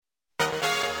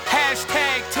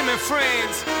and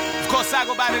friends. Of course, I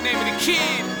go by the name of the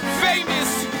Kid,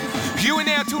 famous. You and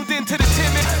now tuned into the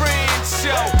Tim and Friends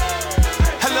show.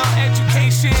 Hello,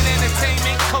 education,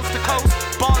 entertainment, coast to coast.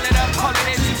 Ball it up, call it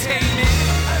entertainment.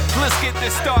 Let's get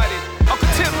this started. Uncle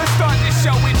Tim, let's start this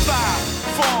show in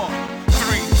 5,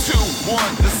 4, 3, 2, 1.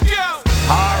 Let's go.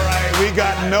 All right, we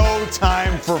got no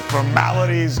time for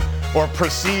formalities or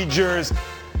procedures.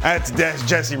 That's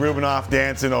Jesse Rubinoff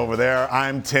dancing over there.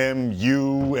 I'm Tim.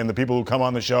 You and the people who come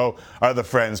on the show are the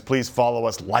friends. Please follow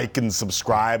us, like and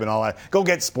subscribe and all that. Go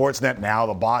get Sportsnet now.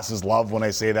 The bosses love when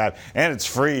I say that. And it's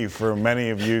free for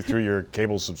many of you through your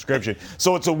cable subscription.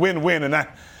 So it's a win-win. And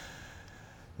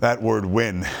that word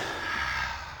win,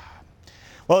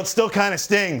 well, it still kind of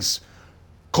stings.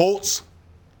 Colts,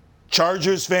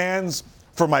 Chargers fans,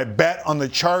 for my bet on the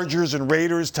Chargers and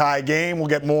Raiders tie game. We'll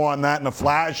get more on that in a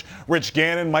flash. Rich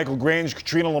Gannon, Michael Grange,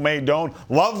 Katrina LeMay Doan.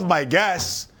 Love my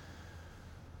guess.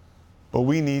 But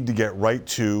we need to get right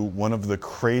to one of the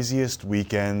craziest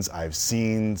weekends I've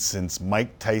seen since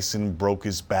Mike Tyson broke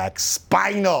his back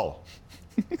spinal.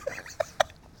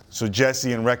 So,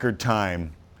 Jesse, in record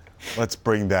time, let's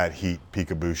bring that heat,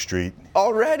 Peekaboo Street.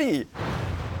 Already?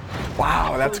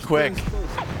 Wow, that's quick.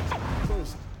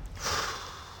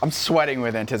 I'm sweating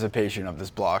with anticipation of this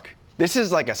block. This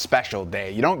is like a special day.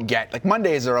 You don't get, like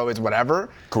Mondays are always whatever.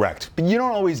 Correct. But you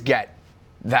don't always get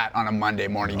that on a Monday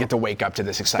morning. You get to wake up to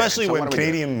this excitement. Especially when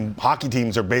Canadian hockey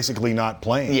teams are basically not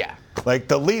playing. Yeah. Like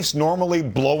the Leafs normally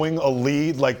blowing a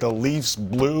lead like the Leafs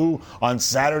blew on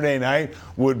Saturday night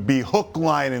would be hook,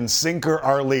 line, and sinker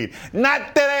our lead.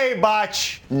 Not today,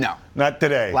 Botch. No. Not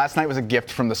today. Last night was a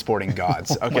gift from the sporting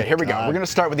gods. Okay, here we go. We're going to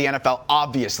start with the NFL,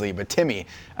 obviously. But Timmy,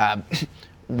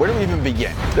 where do we even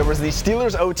begin? There was the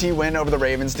Steelers' OT win over the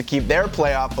Ravens to keep their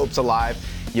playoff hopes alive.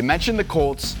 You mentioned the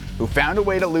Colts, who found a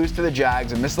way to lose to the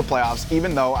Jags and miss the playoffs,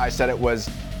 even though I said it was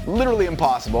literally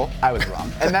impossible. I was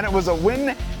wrong. And then it was a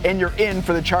win and you're in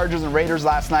for the Chargers and Raiders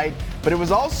last night. But it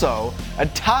was also a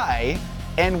tie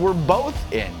and we're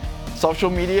both in. Social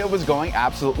media was going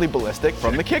absolutely ballistic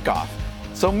from the kickoff.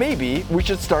 So maybe we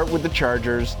should start with the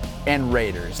Chargers and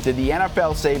Raiders. Did the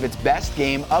NFL save its best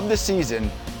game of the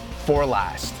season for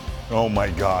last? Oh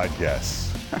my God, yes.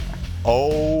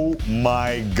 Oh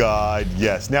my God,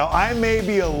 yes. Now, I may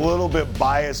be a little bit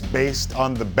biased based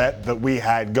on the bet that we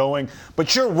had going,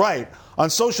 but you're right. On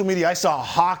social media, I saw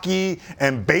hockey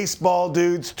and baseball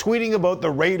dudes tweeting about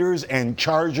the Raiders and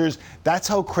Chargers. That's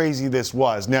how crazy this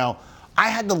was. Now, I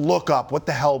had to look up what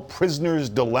the hell prisoner's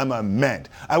dilemma meant.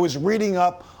 I was reading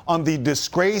up on the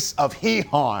disgrace of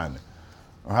Hehan,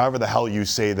 or however the hell you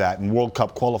say that, in World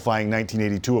Cup qualifying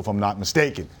 1982, if I'm not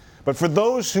mistaken. But for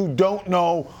those who don't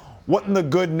know what in the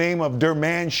good name of der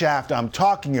Mannschaft I'm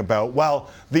talking about,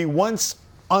 well, the once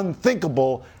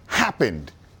unthinkable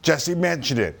happened. Jesse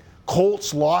mentioned it.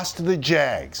 Colts lost to the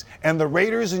Jags, and the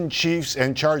Raiders and Chiefs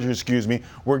and Chargers,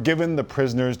 were given the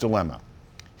prisoner's dilemma.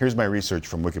 Here's my research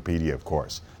from Wikipedia, of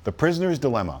course. The prisoner's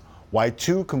dilemma: why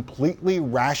two completely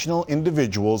rational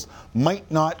individuals might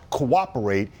not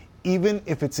cooperate even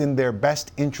if it's in their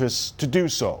best interests to do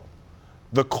so.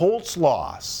 The Colts'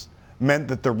 loss meant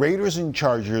that the Raiders and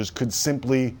Chargers could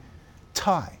simply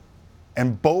tie,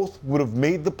 and both would have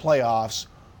made the playoffs,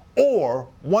 or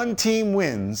one team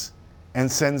wins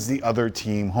and sends the other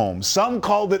team home. Some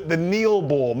called it the Kneel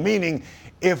Bowl, meaning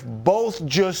if both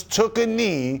just took a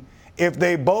knee, if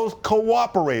they both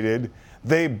cooperated,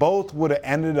 they both would have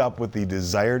ended up with the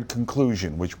desired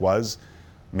conclusion, which was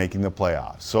making the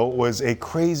playoffs. So it was a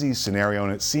crazy scenario,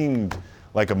 and it seemed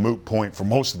like a moot point for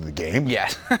most of the game. Yeah.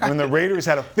 And the Raiders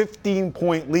had a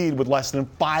 15-point lead with less than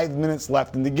 5 minutes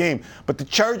left in the game. But the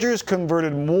Chargers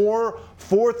converted more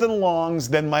fourth and longs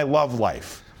than my love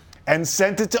life and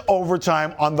sent it to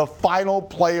overtime on the final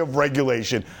play of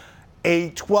regulation. A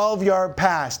 12-yard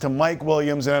pass to Mike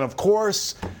Williams. And, of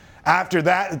course, after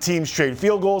that, the teams traded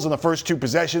field goals on the first two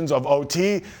possessions of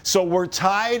OT. So we're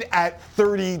tied at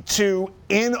 32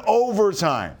 in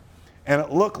overtime. And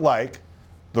it looked like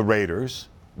the Raiders,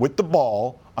 with the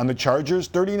ball on the Chargers'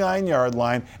 39-yard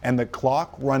line and the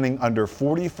clock running under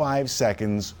 45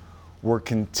 seconds, were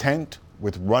content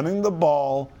with running the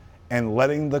ball and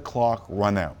letting the clock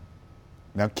run out.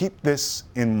 Now keep this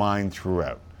in mind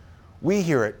throughout. We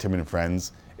here at Tim and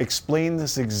Friends explained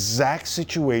this exact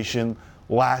situation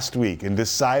last week and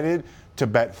decided to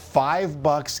bet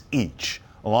 $5 each,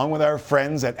 along with our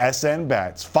friends at SN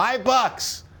Bets,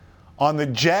 $5 on the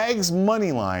Jags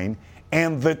money line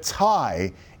and the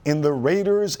tie in the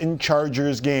Raiders and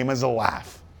Chargers game as a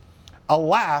laugh. A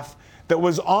laugh that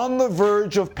was on the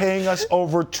verge of paying us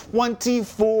over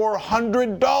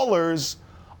 $2,400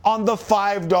 on the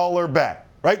 $5 bet.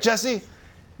 Right, Jesse?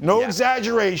 No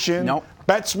exaggeration. Nope.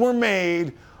 Bets were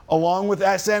made along with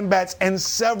SN Bets and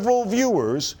several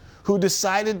viewers who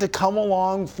decided to come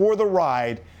along for the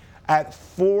ride at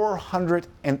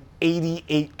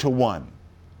 488 to 1.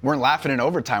 Weren't laughing in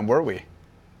overtime, were we?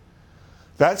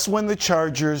 That's when the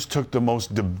Chargers took the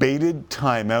most debated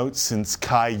timeout since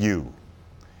Caillou.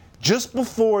 Just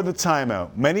before the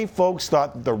timeout, many folks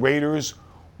thought that the Raiders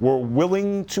were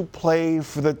willing to play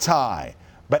for the tie.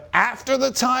 But after the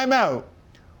timeout,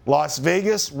 Las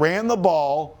Vegas ran the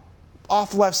ball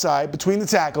off left side between the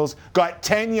tackles, got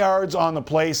 10 yards on the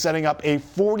play, setting up a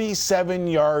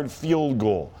 47-yard field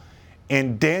goal.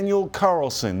 And Daniel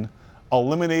Carlson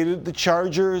eliminated the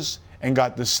Chargers and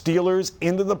got the Steelers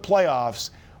into the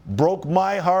playoffs, broke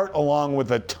my heart along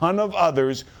with a ton of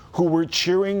others who were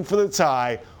cheering for the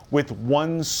tie with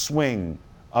one swing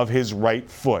of his right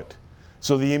foot.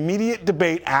 So the immediate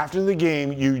debate after the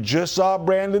game, you just saw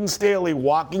Brandon Staley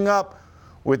walking up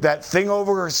with that thing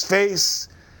over his face,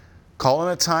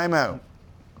 calling a timeout.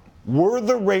 Were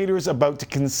the Raiders about to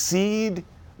concede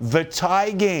the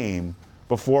tie game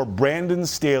before Brandon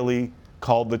Staley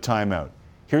called the timeout?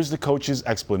 Here's the coach's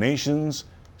explanations,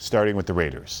 starting with the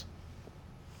Raiders.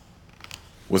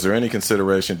 Was there any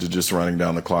consideration to just running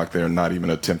down the clock there and not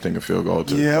even attempting a field goal?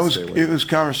 It was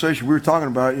conversation. We were talking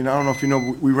about, I don't know if you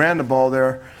know, we ran the ball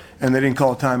there and they didn't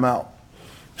call a timeout.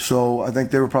 So I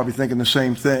think they were probably thinking the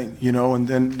same thing, and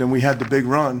then we had the big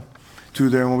run to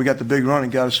there. And when we got the big run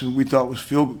and got us, we thought was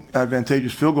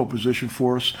advantageous field goal position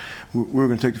for us, we were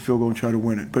going to take the field goal and try to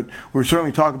win it. But we were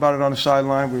certainly talking about it on the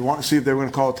sideline. We wanted to see if they were going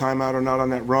to call a timeout or not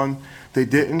on that run. They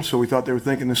didn't, so we thought they were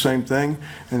thinking the same thing.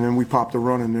 And then we popped the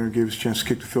run in there and gave us a chance to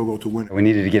kick the field goal to win it. We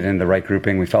needed to get into the right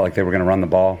grouping. We felt like they were going to run the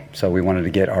ball, so we wanted to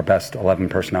get our best 11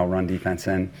 personnel run defense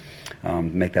in,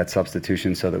 make that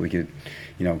substitution so that we could,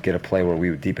 get a play where we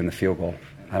would deepen the field goal.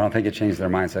 I don't think it changed their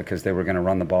mindset because they were going to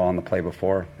run the ball on the play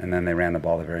before, and then they ran the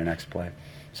ball the very next play.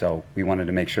 So we wanted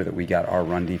to make sure that we got our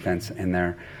run defense in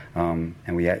there,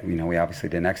 and we obviously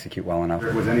didn't execute well enough.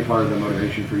 Was any part of the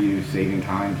motivation for you saving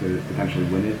time to potentially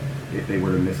win it if they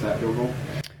were to miss that field goal?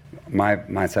 My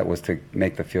mindset was to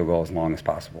make the field goal as long as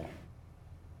possible.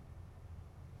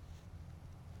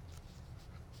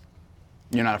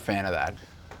 You're not a fan of that?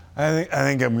 I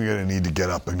think I'm going to need to get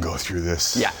up and go through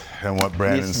this. Yeah. And what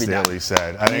Brandon Staley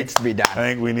said. Needs to be done. I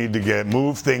think we need to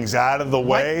move things out of the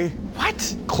way.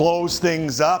 What? Close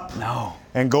things up. No.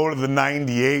 And go to the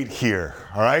 98 here,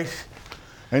 all right?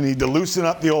 I need to loosen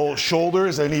up the old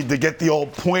shoulders. I need to get the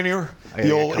old pointer,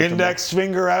 the old index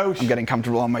finger out. I'm getting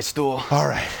comfortable on my stool. All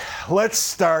right. Let's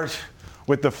start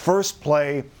with the first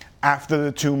play after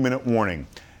the 2-minute warning.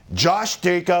 Josh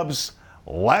Jacobs,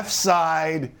 left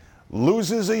side,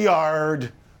 loses a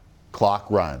yard, clock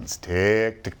runs.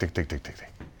 Tick, tick, tick, tick, tick, tick, tick.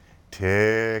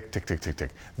 Tick, tick, tick, tick,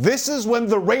 tick. This is when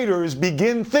the Raiders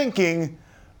begin thinking,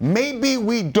 maybe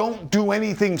we don't do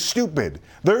anything stupid.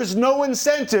 There's no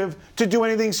incentive to do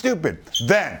anything stupid.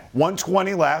 Then,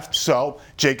 1:20 left, so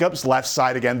Jacobs left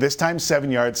side again, this time 7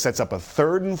 yards, sets up a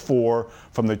 3rd and 4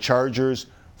 from the Chargers'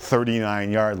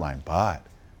 39-yard line. But,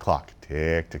 clock,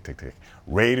 tick, tick, tick, tick.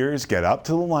 Raiders get up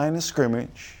to the line of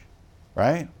scrimmage,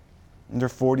 right? Under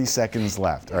 40 seconds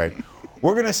left. All right,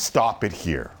 we're going to stop it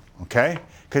here, okay?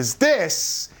 Because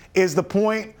this is the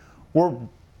point where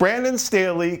Brandon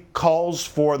Staley calls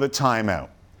for the timeout,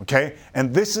 okay?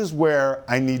 And this is where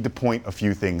I need to point a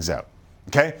few things out,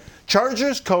 okay?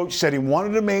 Chargers coach said he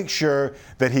wanted to make sure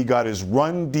that he got his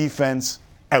run defense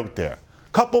out there.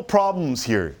 Couple problems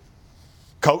here,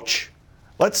 coach.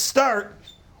 Let's start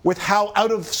with how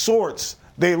out of sorts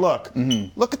they look.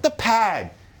 Look at the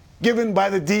pad given by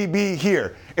the DB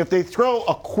here. If they throw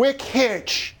a quick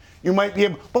hitch, you might be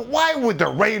able, but why would the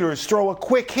Raiders throw a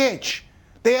quick hitch?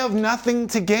 They have nothing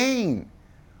to gain.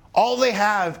 All they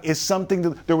have is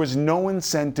something there was no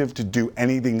incentive to do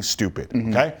anything stupid,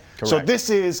 okay? Correct. So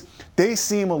they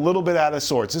seem a little bit out of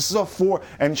sorts. This is a 4,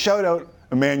 and shout out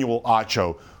Emmanuel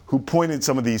Acho, who pointed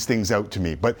some of these things out to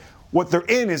me. But what they're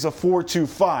in is a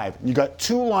 4-2-5. You got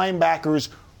 2 linebackers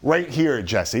right here,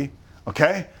 Jesse,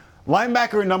 okay?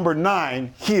 Linebacker number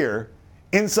 9 here,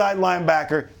 inside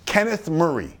linebacker Kenneth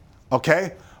Murray,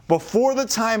 okay? Before the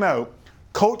timeout,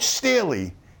 Coach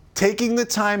Staley taking the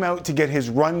timeout to get his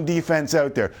run defense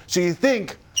out there. So you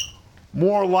think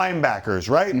more linebackers,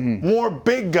 right? More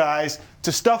big guys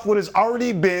to stuff what has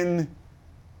already been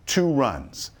 2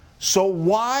 runs. So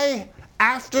why,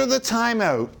 after the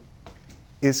timeout,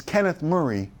 is Kenneth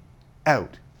Murray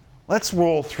out? Let's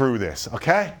roll through this,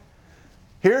 okay?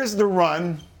 Here's the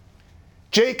run.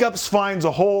 Jacobs finds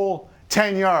a hole,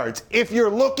 10 yards. If you're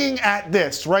looking at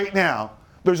this right now,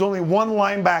 there's only one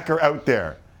linebacker out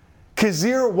there.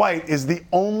 Kazir White is the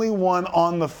only one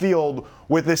on the field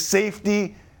with a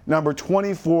safety number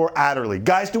 24, Adderley.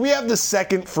 Guys, do we have the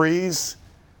second freeze?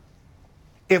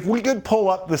 If we could pull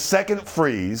up the second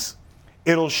freeze,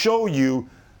 it'll show you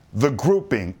the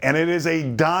grouping, and it is a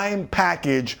dime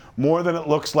package more than it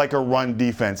looks like a run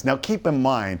defense. Now, keep in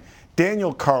mind,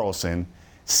 Daniel Carlson,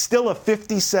 still a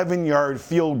 57-yard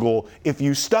field goal. If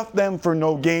you stuff them for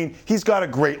no gain, he's got a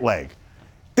great leg.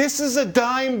 This is a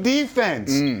dime defense.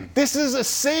 This is a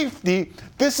safety.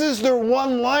 This is their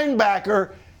one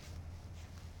linebacker.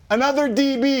 Another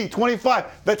DB, 25.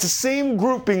 That's the same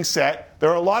grouping set. There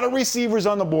are a lot of receivers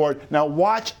on the board. Now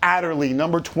watch Adderley,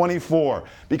 number 24,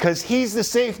 because he's the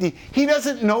safety. He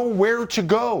doesn't know where to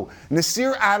go.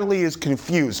 Nasir Adderley is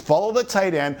confused. Follow the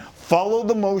tight end. Follow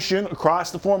the motion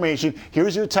across the formation.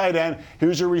 Here's your tight end.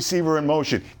 Here's your receiver in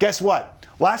motion. Guess what?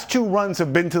 Last two runs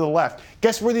have been to the left.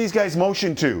 Guess where these guys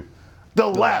motion to? The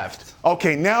left.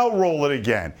 Okay, now roll it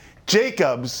again.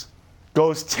 Jacobs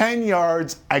goes 10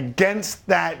 yards against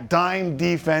that dime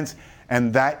defense,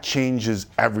 and that changes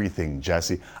everything,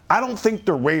 Jesse. I don't think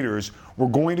the Raiders were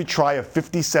going to try a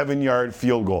 57-yard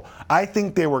field goal. I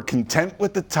think they were content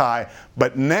with the tie,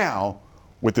 but now,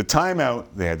 with the timeout,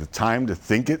 they had the time to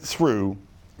think it through.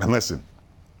 And listen,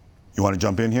 you want to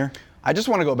jump in here? I just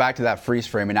want to go back to that freeze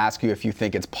frame and ask you if you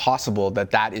think it's possible that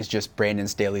that is just Brandon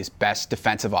Staley's best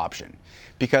defensive option.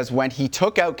 Because when he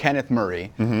took out Kenneth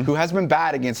Murray, who has been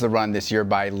bad against the run this year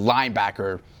by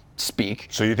linebacker speak.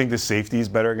 So you think the safety is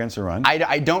better against the run?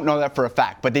 I don't know that for a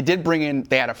fact, but they did bring in,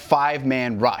 they had a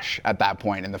 5-man rush at that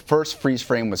point, and the first freeze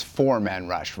frame was 4-man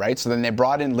rush, right? So then they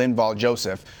brought in Linval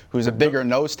Joseph, who's a bigger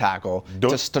nose tackle,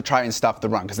 just to try and stuff the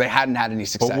run, because they hadn't had any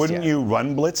success yet. But wouldn't you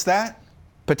run blitz that?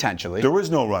 Potentially. There was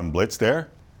no run blitz there.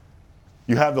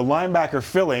 You have the linebacker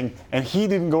filling, and he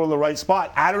didn't go to the right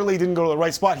spot. Adderley didn't go to the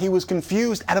right spot. He was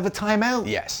confused out of a timeout.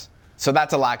 Yes. So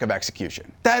that's a lack of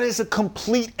execution. That is a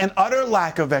complete and utter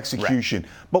lack of execution.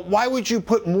 Right. But why would you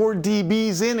put more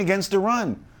DBs in against a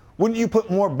run? Wouldn't you put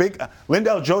more big...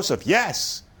 Linval Joseph,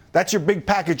 yes. That's your big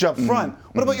package up front.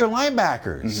 What about your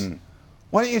linebackers?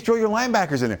 Why don't you throw your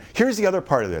linebackers in there? Here's the other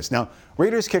part of this. Now,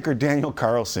 Raiders kicker Daniel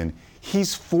Carlson,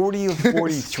 he's 40 of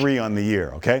 43 on the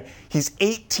year, okay? He's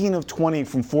 18 of 20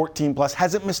 from 14 plus,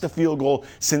 hasn't missed a field goal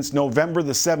since November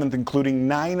the 7th, including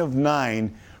 9 of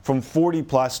 9 from 40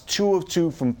 plus, 2 of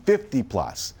 2 from 50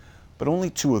 plus, but only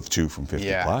 2 of 2 from 50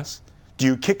 plus. Do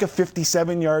you kick a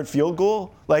 57-yard field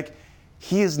goal? Like,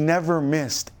 he has never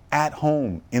missed at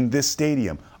home in this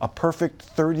stadium. A perfect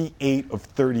 38 of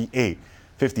 38.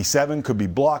 57 could be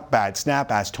blocked, bad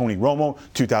snap, ask Tony Romo.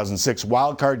 2006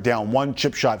 wild card, down 1,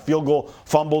 chip shot field goal,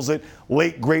 fumbles it.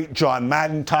 Late great John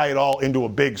Madden tie it all into a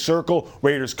big circle.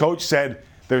 Raiders coach said,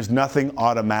 there's nothing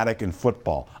automatic in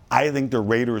football. I think the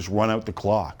Raiders run out the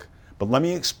clock. But let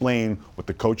me explain what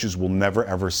the coaches will never,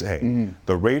 ever say.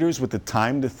 The Raiders, with the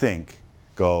time to think,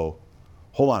 go,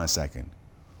 hold on a second.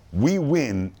 We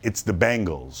win, it's the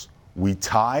Bengals. We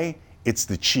tie, it's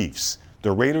the Chiefs.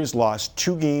 The Raiders lost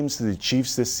 2 games to the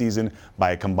Chiefs this season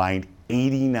by a combined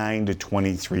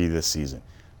 89-23 this season.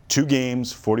 2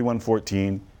 games,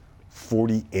 41-14,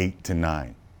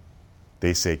 48-9.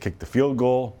 They say kick the field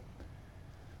goal,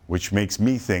 which makes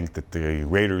me think that the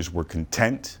Raiders were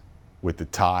content with the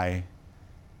tie,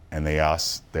 and they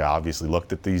obviously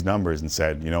looked at these numbers and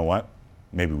said, you know what,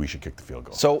 maybe we should kick the field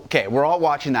goal. So, okay, we're all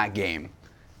watching that game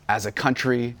as a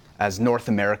country, as North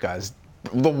America, as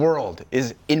the world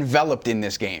is enveloped in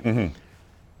this game.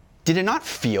 Did it not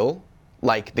feel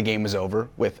like the game was over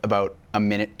with about a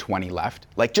minute 20 left?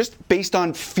 Like, just based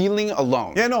on feeling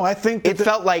alone. Yeah, no, I think it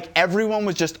felt like everyone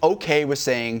was just okay with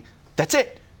saying, that's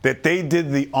it. That they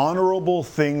did the honorable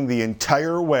thing the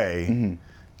entire way.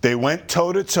 They went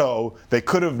toe-to-toe. They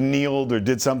could have kneeled or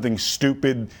did something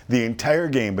stupid the entire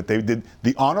game, but they did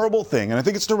the honorable thing, and I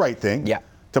think it's the right thing,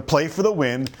 to play for the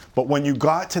win. But when you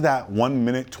got to that 1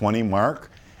 minute 20 mark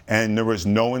and there was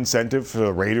no incentive for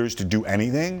the Raiders to do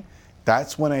anything,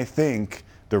 that's when I think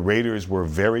the Raiders were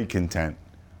very content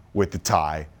with the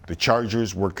tie. The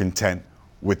Chargers were content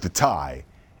with the tie,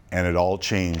 and it all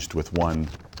changed with one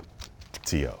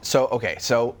TO.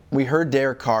 So we heard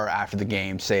Derek Carr after the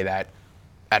game say that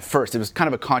at first it was kind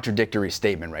of a contradictory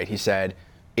statement, right? He said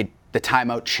the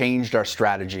timeout changed our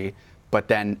strategy, but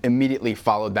then immediately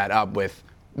followed that up with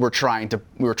we were trying to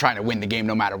win the game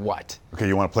no matter what. Okay,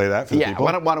 you want to play that for the people?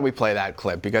 Yeah, why don't we play that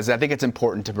clip? Because I think it's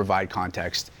important to provide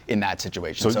context in that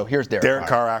situation. So here's Derek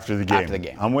Carr after the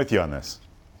game. I'm with you on this.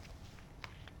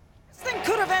 This thing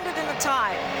could have ended in a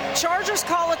tie. Chargers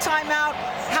call a timeout.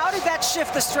 How did that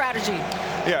shift the strategy?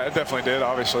 Yeah, it definitely did,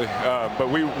 obviously. But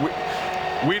we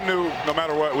knew no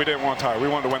matter what, we didn't want to tie. We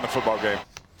wanted to win the football game.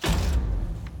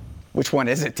 Which one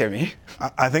is it, Timmy?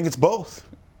 I think it's both.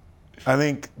 I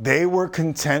think they were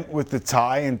content with the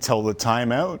tie until the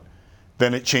timeout.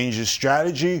 Then it changes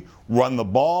strategy, run the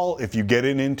ball. If you get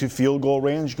it into field goal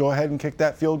range, go ahead and kick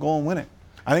that field goal and win it.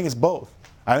 I think it's both.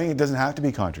 I think it doesn't have to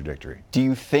be contradictory. Do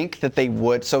you think that they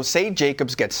would? So say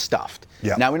Jacobs gets stuffed.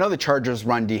 Yeah. Now we know the Chargers'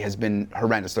 run D has been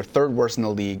horrendous. They're third worst in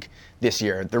the league this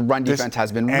year. Their run defense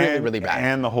has been really, really bad.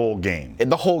 And the whole game.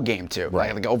 The whole game, too.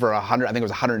 Right. Like over 100, I think it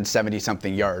was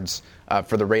 170-something yards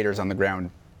for the Raiders on the ground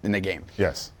in the game.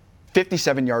 Yes.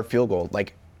 57-yard field goal.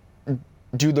 Like,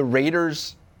 do the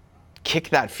Raiders kick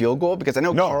that field goal? Because I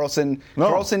know No. Carlson,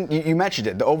 you mentioned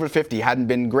it, the over 50 hadn't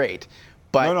been great.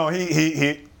 But No,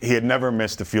 he had never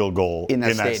missed a field goal in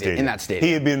that stadium.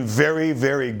 He had been very,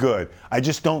 very good. I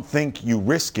just don't think you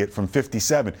risk it from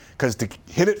 57, because to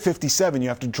hit it 57, you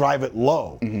have to drive it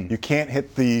low. Mm-hmm. You can't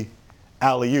hit the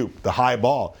alley-oop, the high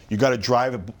ball. You got to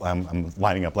drive it. I'm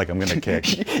lining up like I'm going to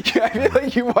kick. I feel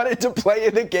like you wanted to play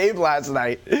in the game last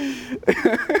night.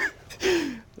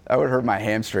 That would hurt my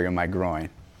hamstring and my groin.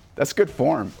 That's good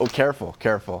form. Oh, careful.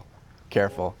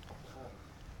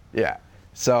 Yeah.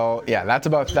 So yeah, that's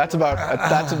good from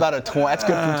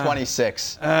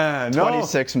 26.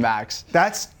 26 max.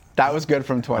 That was good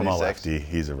from 26. I'm a lefty.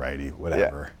 He's a righty.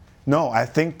 Whatever. Yeah. No, I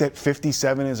think that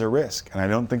 57 is a risk, and I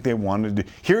don't think they wanted to.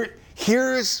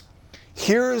 Here's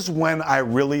when I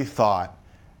really thought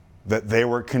that they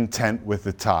were content with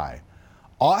the tie.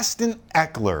 Austin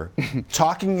Eckler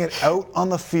talking it out on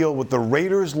the field with the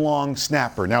Raiders' long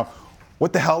snapper. Now,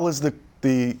 what the hell is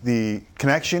the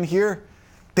connection here?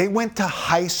 They went to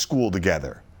high school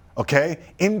together, okay,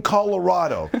 in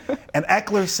Colorado. And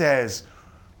Eckler says,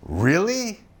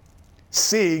 really?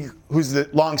 Sieg, who's the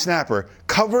long snapper,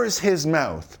 covers his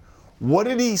mouth. What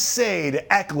did he say to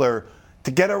Eckler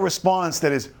to get a response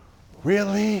that is,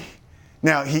 really?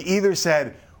 Now, he either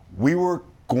said, we were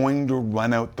going to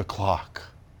run out the clock,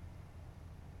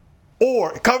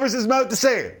 or covers his mouth to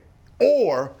say it,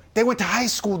 or they went to high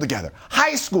school together.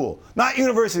 High school, not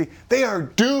university. They are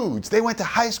dudes. They went to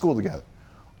high school together.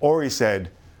 Or he said,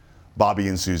 Bobby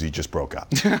and Susie just broke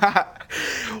up.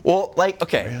 Well,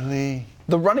 okay. Really?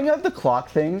 The running of the clock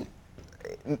thing,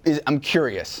 I'm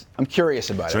curious. I'm curious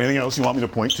about it. Is there anything else you want me to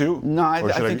point to? No,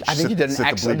 I think you did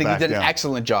an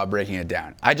excellent job breaking it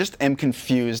down. I just am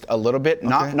confused a little bit.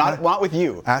 Okay. Not with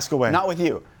you. Ask away. Not with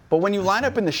you. But when you line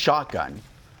up in the shotgun,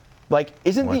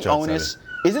 isn't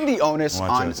the onus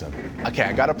on... Okay,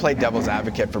 I got to play devil's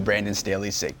advocate for Brandon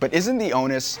Staley's sake. But isn't the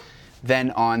onus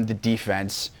then on the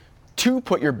defense to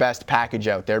put your best package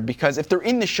out there? Because if they're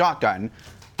in the shotgun,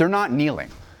 they're not kneeling.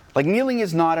 Kneeling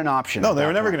is not an option. No, they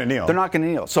were never going to kneel. They're not going to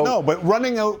kneel. So no, but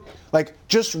running out,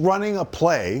 just running a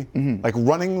play,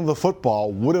 running the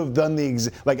football would have done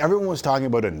everyone was talking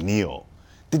about a kneel.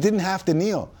 They didn't have to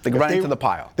kneel. They ran into the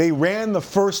pile. They ran the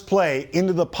first play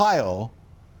into the pile,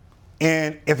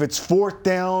 and if it's fourth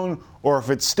down or if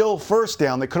it's still first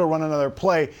down, they could have run another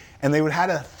play, and they would have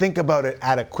had to think about it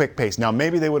at a quick pace. Now,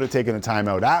 maybe they would have taken a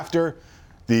timeout after.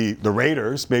 The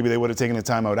Raiders, maybe they would have taken a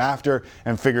timeout after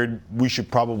and figured we should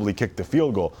probably kick the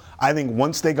field goal. I think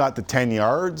once they got the 10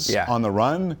 yards on the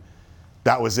run,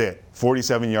 that was it.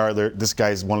 47-yarder, this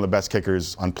guy's one of the best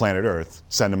kickers on planet Earth.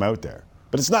 Send him out there.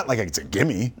 But it's not like it's a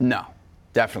gimme. No,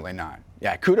 definitely not.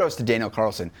 Yeah, kudos to Daniel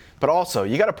Carlson. But also,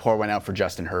 you got to pour one out for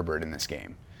Justin Herbert in this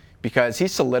game, because he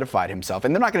solidified himself.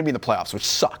 And they're not going to be in the playoffs, which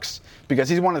sucks, because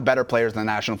he's one of the better players in the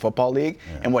National Football League.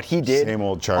 Yeah. And what he did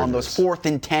on those 4th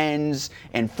and 10s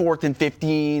and 4th and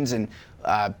 15s and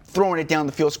throwing it down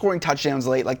the field, scoring touchdowns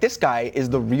late. This guy is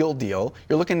the real deal.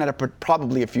 You're looking at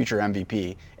probably a future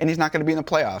MVP. And he's not going to be in the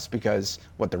playoffs because,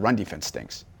 the run defense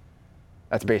stinks.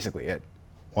 That's basically it.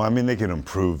 Well, I mean, they can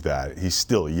improve that. He's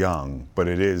still young, but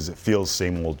it feels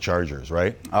same old Chargers,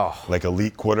 right? Oh.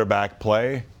 Elite quarterback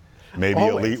play. Maybe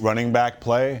Always. Elite running back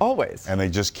play. Always. And they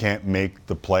just can't make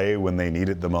the play when they need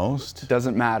it the most.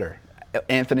 Doesn't matter.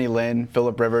 Anthony Lynn,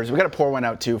 Phillip Rivers. We got to pour one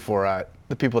out, too, for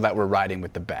the people that were riding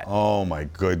with the bet. Oh, my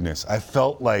goodness. I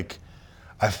felt like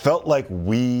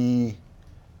we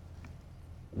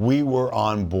were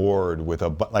on board with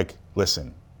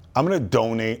listen, I'm going to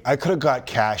donate. I could have got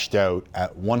cashed out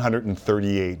at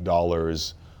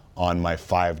 $138 on my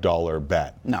 $5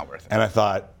 bet. Not worth it. And I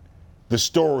thought, the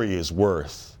story is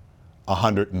worth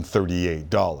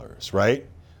 $138, right?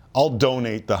 I'll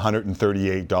donate the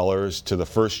 $138 to the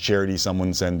first charity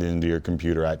someone send into your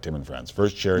computer at Tim and Friends.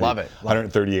 First charity. Love it.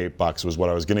 $138 was what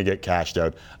I was going to get cashed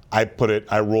out. I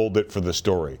rolled it for the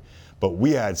story. But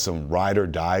we had some ride or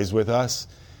dies with us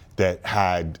that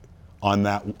had on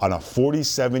a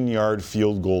 47-yard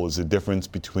field goal is the difference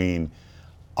between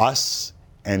us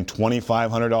and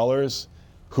 $2,500.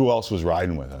 who else was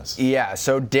riding with us? Yeah,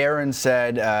 so Darren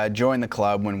said, join the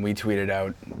club when we tweeted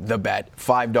out the bet,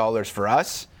 $5 for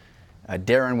us.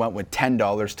 Darren went with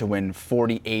 $10 to win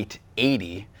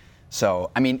 $48.80.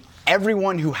 So, I mean,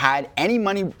 everyone who had any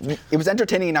money, it was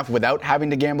entertaining enough without having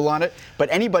to gamble on it, but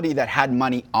anybody that had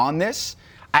money on this,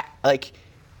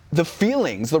 the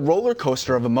feelings, the roller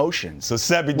coaster of emotions. So,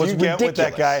 Seb, do you get what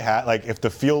that guy had? Like, if the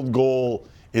field goal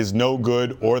is no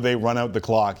good or they run out the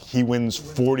clock, he wins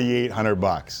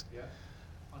 $4,800.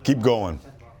 Keep going.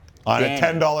 On a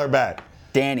 $10 bet.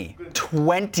 Danny,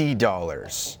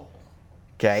 $20.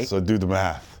 Okay. So do the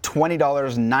math. $20,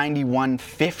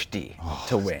 $91.50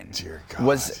 to win. Dear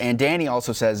God. And Danny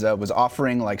also says was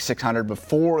offering like $600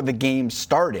 before the game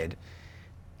started.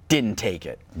 Didn't take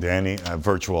it. Danny, a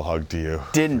virtual hug to you.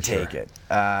 Didn't take it.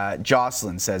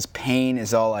 Jocelyn says pain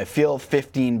is all I feel.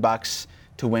 $15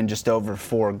 to win just over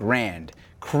 $4,000.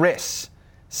 Chris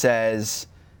says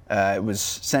it was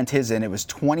sent his in. It was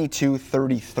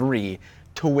 $22.33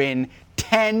 to win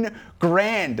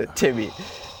 $10,000. Timmy.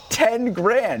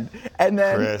 $10,000. And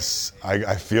then Chris,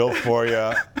 I feel for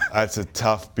you. That's a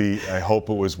tough beat. I hope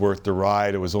it was worth the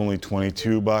ride. It was only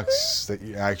 $22 that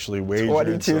you actually wagered.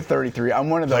 $22.33. I'm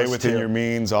one of those. Play within your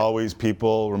means, always.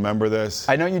 People remember this.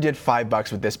 I know you did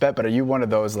 $5 with this bet, but are you one of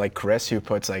those like Chris who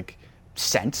puts like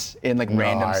cents in like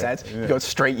random cents? You go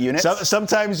straight units.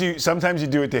 Sometimes you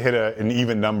do it to hit an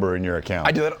even number in your account.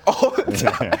 I do that all the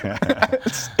time.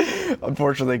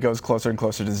 Unfortunately, it goes closer and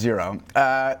closer to zero.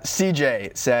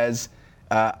 CJ says,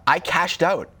 I cashed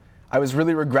out. I was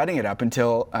really regretting it up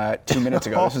until 2 minutes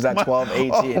ago. This was at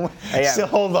 12:18 a.m. So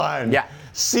hold on. Yeah.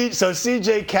 So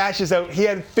CJ cashes out. He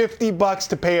had $50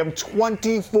 to pay him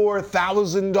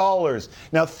 $24,000.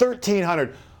 Now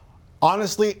 $1,300.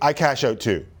 Honestly, I cash out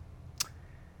too.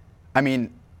 I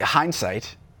mean,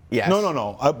 hindsight, yes. No.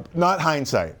 Not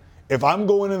hindsight. If I'm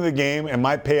going into the game and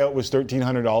my payout was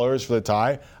 $1,300 for the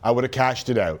tie, I would have cashed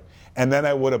it out. And then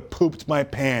I would have pooped my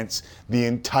pants the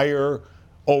entire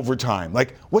overtime.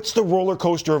 Like, what's the roller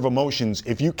coaster of emotions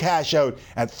if you cash out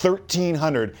at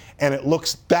 $1,300 and it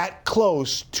looks that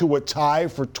close to a tie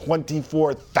for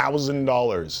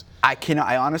 $24,000? I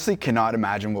honestly cannot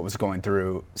imagine what was going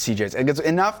through CJ's. It's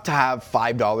enough to have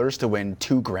 $5 to win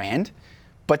 $2,000.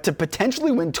 But to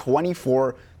potentially win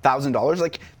 $24,000,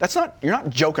 like you're not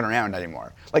joking around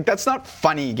anymore. Like that's not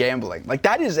funny gambling. Like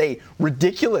that is a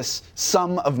ridiculous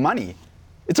sum of money.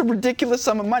 It's a ridiculous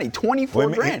sum of money.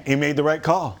 $24,000. He made the right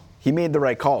call. He made the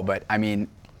right call, but I mean,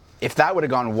 if that would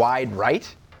have gone wide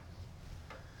right,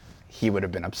 he would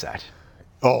have been upset.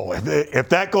 Oh, if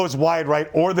that goes wide right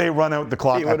or they run out the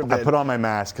clock, I put on my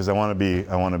mask because I want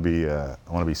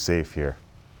to be safe here.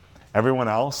 Everyone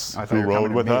else who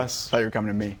rode with us. I thought you were coming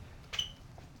to me.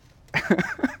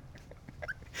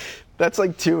 That's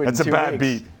like 2 in 2 weeks. That's a bad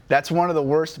beat. That's one of the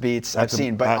worst beats I've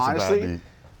seen. But honestly,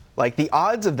 like the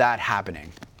odds of that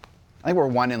happening, I think we're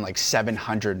 1 in like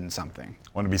 700 and something. I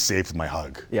want to be safe with my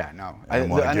hug. Yeah, no. I don't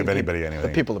want to give anybody anything. The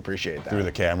people appreciate that. Through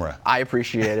the camera. I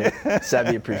appreciate it.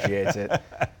 Sebi appreciates it.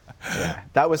 Yeah,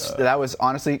 that was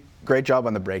honestly great job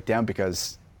on the breakdown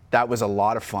because that was a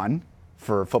lot of fun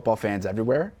for football fans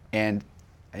everywhere. And,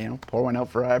 pour one out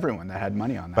for everyone that had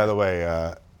money on that. By the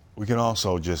way, we can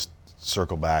also just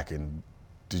circle back. And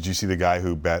did you see the guy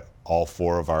who bet all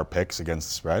 4 of our picks against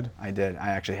the spread? I did. I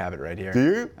actually have it right here. Do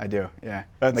you? I do, yeah.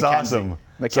 That's awesome.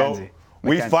 Mackenzie. So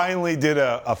we finally did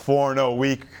a 4-0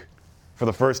 week for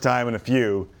the first time in a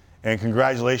few. And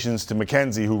congratulations to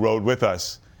Mackenzie, who rode with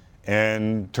us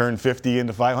and turned 50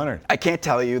 into 500. I can't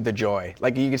tell you the joy.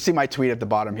 Like, you can see my tweet at the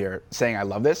bottom here saying I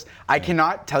love this. I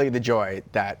cannot tell you the joy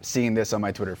that seeing this on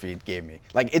my Twitter feed gave me.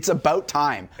 Like, it's about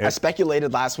time. I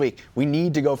speculated last week, we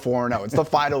need to go 4-0. It's the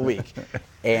final week.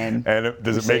 And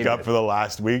does it make up for the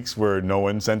last weeks where no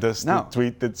one sent us the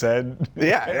tweet that said?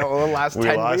 Yeah, the last 10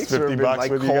 weeks $50 have been like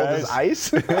cold as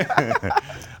ice.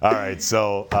 All right,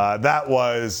 so that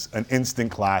was an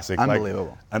instant classic.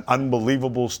 Unbelievable. Like, an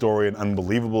unbelievable story, an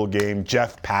unbelievable game.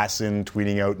 Jeff Passan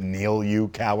tweeting out, "Nail you,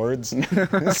 cowards."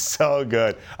 So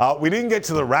good. We didn't get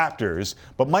to the Raptors,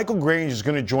 but Michael Grange is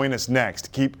going to join us next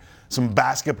to keep some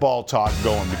basketball talk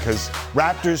going because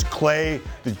Raptors Clay,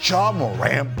 the Ja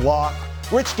Morant block.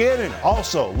 Rich Gannon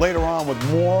also later on with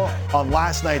more on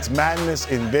last night's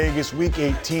madness in Vegas, Week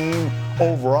 18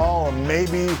 overall, and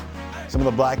maybe some of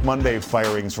the Black Monday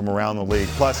firings from around the league,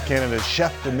 plus Canada's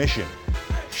chef de mission.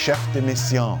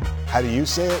 How do you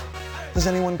say it? Does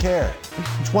anyone care?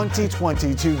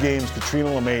 2022 games, Katrina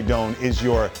LeMaidon is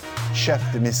your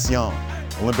chef de mission.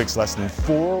 Olympics less than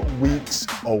 4 weeks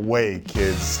away,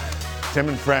 kids. Tim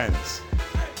and friends,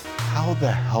 how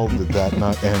the hell did that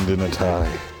not end in a tie?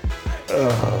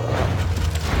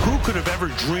 Who could have ever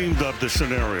dreamed of the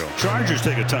scenario? Chargers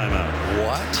take a timeout.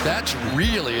 What? That's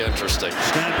really interesting.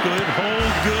 Snap good,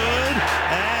 hold good,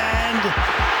 and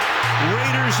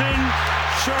Raiders in,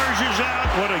 Chargers out.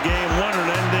 What a game, what an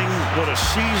ending, what a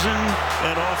season,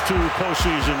 and off to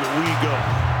postseason we go.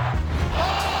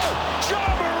 Oh,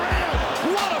 Ja Morant,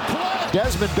 what a play!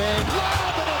 Desmond Bain,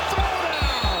 lob and a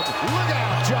throwdown. Look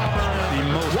out, Ja Morant. The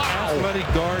most athletic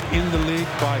guard in the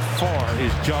league by far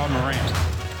is Ja Morant.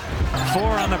 4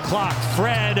 on the clock.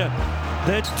 Fred,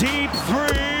 the deep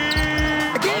three.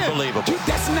 Again, unbelievable. Dude,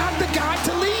 that's not the guy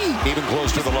to lead. Even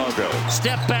close to the logo.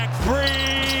 Step back three.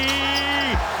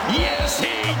 Yes,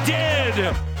 he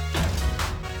did.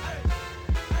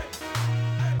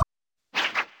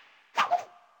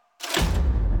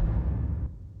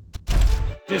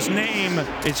 His name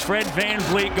is Fred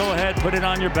VanVleet. Go ahead, put it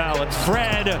on your ballot.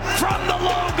 Fred from the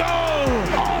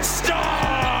logo. All-Star.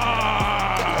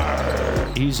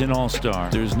 He's an all-star.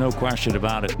 There's no question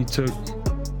about it. He took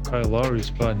Kyle Lowry's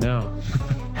spot now.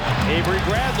 Avery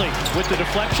Bradley with the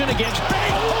deflection against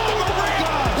Bain. Oh, my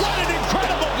God! What an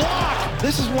incredible block!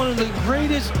 This is one of the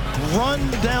greatest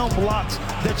run-down blocks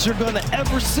that you're going to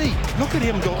ever see. Look at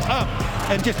him go up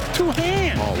and just 2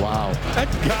 hands. Oh, wow. That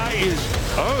guy is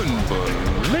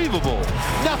unbelievable.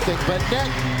 Nothing but net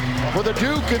for the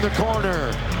Duke in the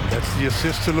corner. That's the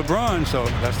assist to LeBron, so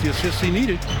that's the assist he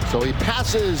needed. So he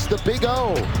passes the Big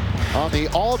O on the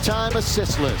all-time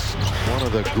assist list. One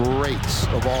of the greats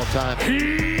of all time.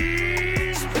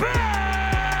 He's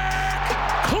back!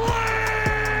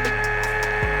 Klay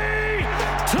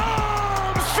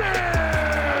Thompson!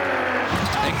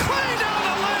 And Klay down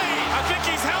the lane! I think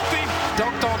he's healthy.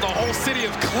 Dunked on the whole city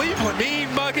of Cleveland.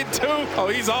 Mean mugging too. Oh,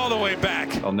 he's all the way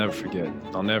back. I'll never forget.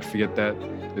 I'll never forget that.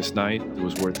 This night, it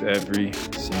was worth every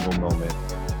single moment.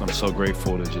 I'm so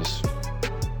grateful to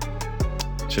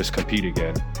just compete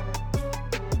again.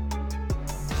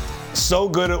 So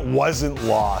good it wasn't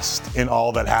lost in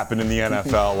all that happened in the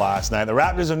NFL last night. The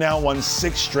Raptors have now won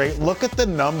 6 straight. Look at the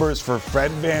numbers for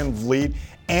Fred VanVleet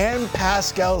and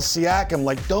Pascal Siakam.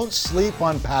 Like, don't sleep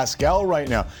on Pascal right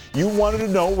now. You wanted to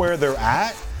know where they're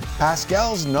at?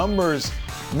 Pascal's numbers,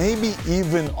 maybe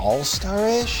even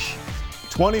all-star-ish?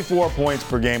 24 points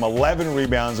per game, 11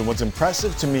 rebounds, and what's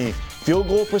impressive to me, field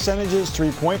goal percentages,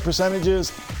 3-point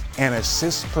percentages, and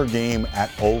assists per game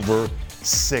at over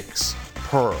 6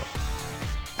 per.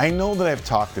 I know that I've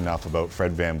talked enough about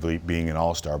Fred VanVleet being an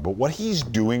all-star, but what he's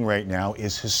doing right now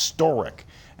is historic.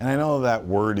 And I know that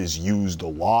word is used a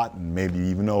lot and maybe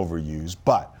even overused,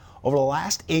 but over the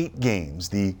last 8 games,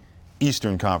 the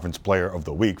Eastern Conference Player of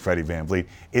the Week, Freddie VanVleet,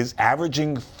 is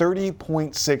averaging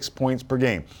 30.6 points per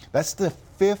game. That's the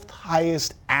 5th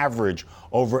highest average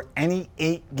over any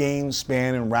 8-game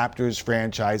span in Raptors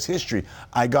franchise history.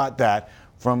 I got that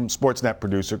from Sportsnet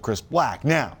producer Chris Black.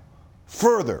 Now,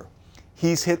 further,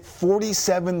 he's hit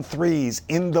 47 threes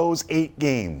in those 8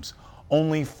 games.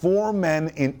 Only 4 men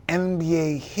in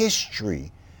NBA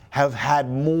history have had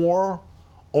more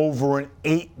over an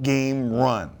 8-game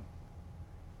run.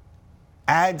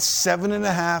 Add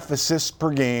 7.5 assists per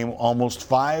game, almost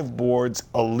 5 boards,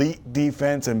 elite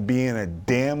defense, and being a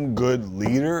damn good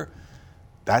leader.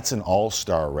 That's an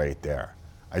all-star right there.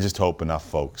 I just hope enough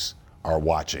folks are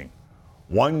watching.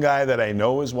 One guy that I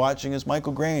know is watching is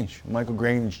Michael Grange. Michael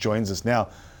Grange joins us now.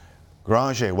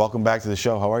 Grange, welcome back to the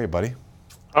show. How are you, buddy?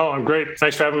 Oh, I'm great.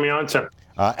 Thanks for having me on, Tim.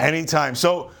 Anytime.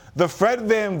 So the Fred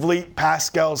VanVleet,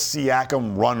 Pascal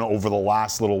Siakam run over the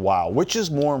last little while, which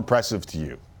is more impressive to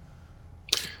you?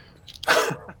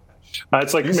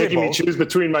 It's like making me choose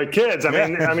between my kids. I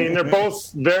mean, they're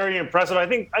both very impressive. I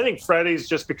think Freddie's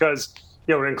just because,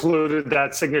 it included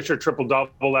that signature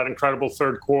triple-double, that incredible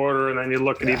third quarter, and then you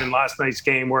look at even last night's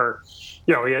game where,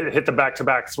 he hit the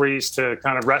back-to-back threes to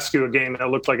kind of rescue a game that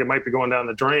looked like it might be going down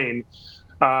the drain.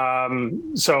 No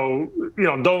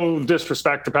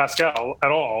disrespect to Pascal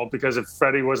at all, because if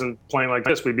Freddie wasn't playing like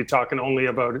this, we'd be talking only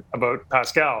about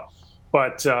Pascal.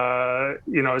 But,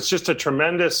 it's just a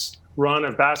tremendous run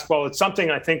of basketball. It's something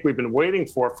I think we've been waiting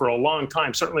for a long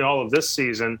time, certainly all of this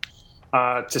season,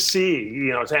 to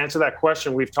see, to answer that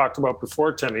question we've talked about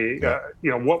before, Timmy,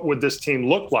 what would this team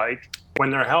look like when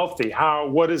they're healthy?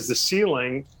 What is the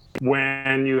ceiling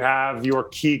when you have your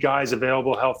key guys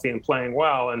available, healthy, and playing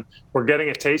well? And we're getting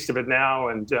a taste of it now.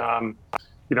 And,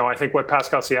 I think what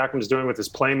Pascal Siakam is doing with his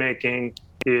playmaking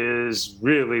is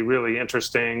really, really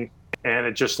interesting. And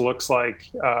it just looks like,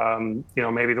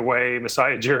 maybe the way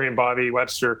Masai Ujiri and Bobby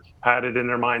Webster had it in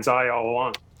their mind's eye all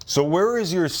along. So where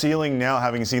is your ceiling now,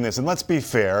 having seen this? And let's be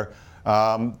fair,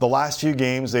 the last few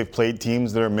games they've played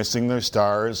teams that are missing their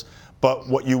stars. But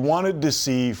what you wanted to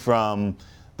see from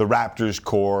the Raptors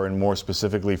core, and more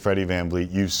specifically Freddie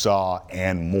VanVleet, you saw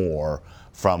and more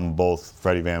from both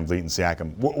Freddie VanVleet and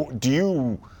Siakam. Do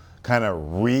you kind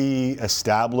of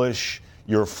re-establish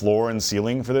your floor and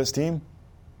ceiling for this team?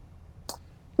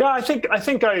 Yeah, I think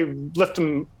I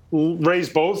raise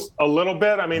both a little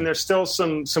bit. I mean, there's still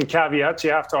some caveats you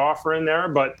have to offer in there,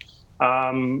 but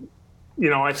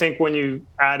I think when you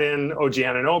add in OG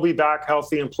Anunoby back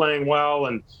healthy and playing well,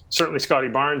 and certainly Scotty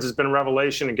Barnes has been a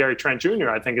revelation, and Gary Trent Jr.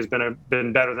 I think has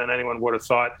been better than anyone would have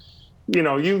thought.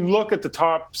 You look at the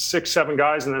top 6-7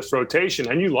 guys in this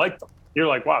rotation, and you like them. You're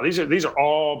like, wow, these are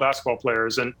all basketball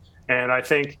players, and I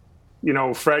think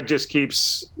Fred just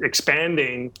keeps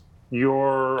expanding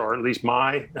or at least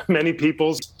many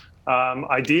people's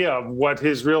idea of what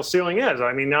his real ceiling is.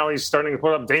 I mean, now he's starting to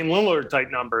put up Dame Lillard type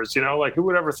numbers, like who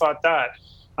would ever thought that?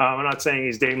 I'm not saying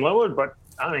he's Dame Lillard, but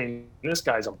I mean, this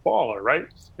guy's a baller, right?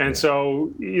 And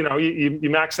so, you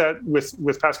max that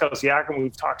with Pascal Siakam.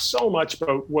 We've talked so much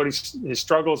about what his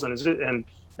struggles and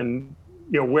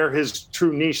where his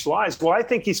true niche lies. Well, I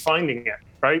think he's finding it,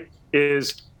 right?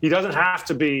 He doesn't have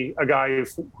to be a guy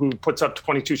who puts up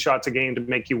 22 shots a game to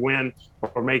make you win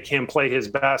or make him play his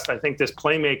best. I think this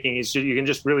playmaking, you can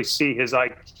just really see his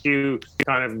IQ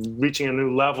kind of reaching a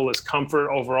new level, his comfort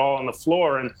overall on the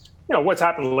floor. And, what's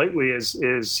happened lately is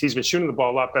he's been shooting the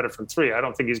ball a lot better from three. I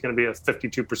don't think he's going to be a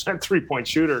 52% three-point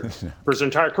shooter for his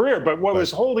entire career. But what was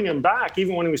holding him back,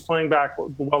 even when he was playing back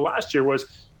well last year, was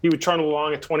he would trundle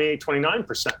along at 28,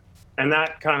 29%. And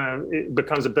that kind of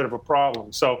becomes a bit of a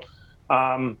problem. So,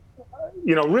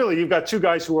 really, you've got two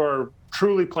guys who are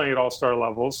truly playing at all-star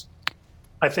levels.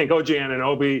 I think OG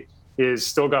Anunoby is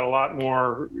still got a lot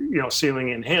more, ceiling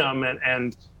in him,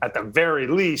 and at the very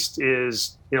least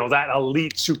is, that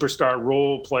elite superstar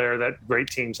role player that great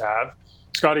teams have.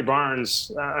 Scotty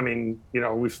Barnes, I think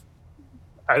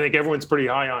everyone's pretty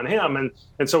high on him,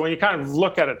 and so when you kind of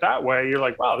look at it that way, you're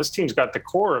like, wow, this team's got the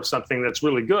core of something that's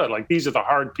really good. Like, these are the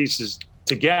hard pieces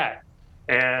to get.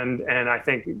 And I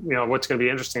think, what's going to be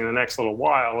interesting in the next little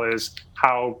while is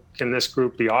how can this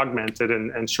group be augmented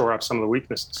and shore up some of the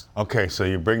weaknesses. Okay, so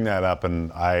you bring that up,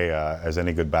 and I, as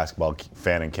any good basketball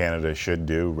fan in Canada should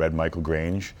do, read Michael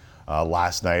Grange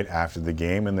last night after the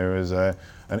game, and there was an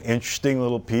interesting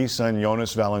little piece on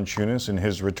Jonas Valanciunas and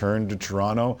his return to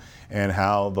Toronto, and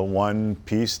how the one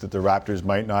piece that the Raptors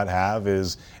might not have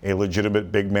is a legitimate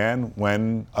big man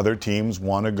when other teams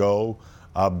want to go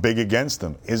big against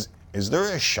them. Is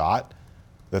there a shot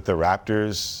that the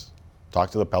Raptors talk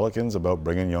to the Pelicans about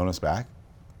bringing Jonas back?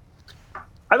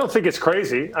 I don't think it's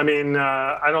crazy. I mean,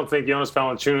 I don't think Jonas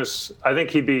Valanciunas,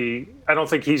 I don't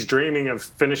think he's dreaming of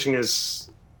finishing his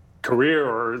career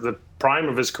or the prime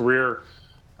of his career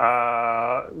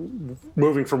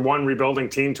moving from one rebuilding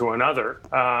team to another.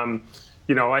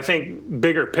 I think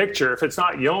bigger picture, if it's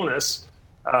not Jonas,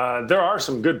 there are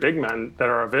some good big men that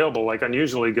are available, like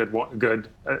unusually good,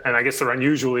 and I guess they're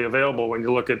unusually available when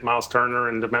you look at Miles Turner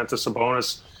and Domantas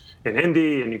Sabonis in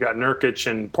Indy, and you got Nurkic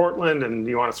in Portland, and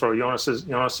you want to throw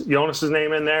Jonas's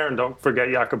name in there, and don't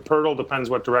forget Jakob Poeltl. Depends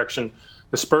what direction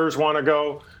the Spurs want to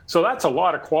go. So that's a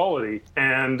lot of quality,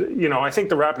 and I think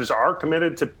the Raptors are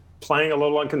committed to playing a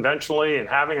little unconventionally and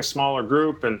having a smaller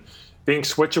group and being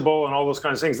switchable and all those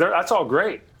kinds of things. That's all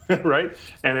great, right?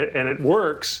 And it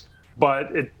works.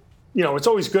 But it's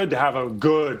always good to have a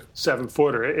good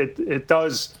 7-footer. It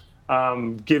does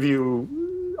give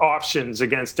you options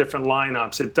against different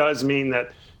lineups. It does mean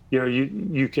that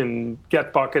you can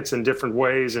get buckets in different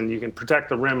ways, and you can protect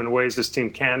the rim in ways this team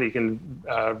can. You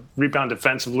can rebound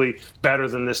defensively better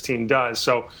than this team does.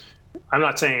 So I'm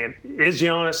not saying it is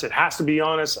Jonas. It has to be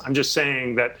Jonas. I'm just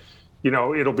saying that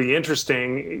it'll be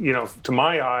interesting. To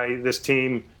my eye, this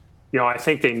team. I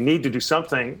think they need to do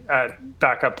something at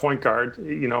backup point guard.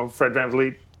 Fred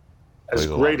VanVleet, as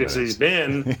great as he's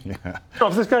been,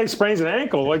 if this guy sprains an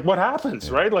ankle, like what happens,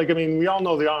 right? Like, I mean, we all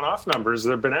know the on-off numbers,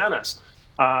 they're bananas.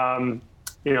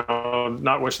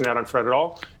 Not wishing that on Fred at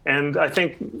all. And I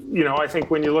think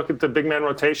when you look at the big man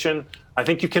rotation, I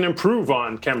think you can improve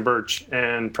on Khem Birch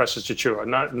and Precious Achiuwa.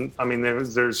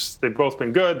 They've both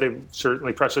been good.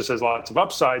 Certainly Precious has lots of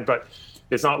upside, but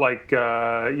it's not like,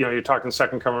 you're talking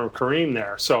second comer of Kareem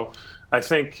there. So I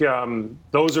think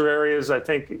those are areas, I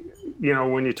think,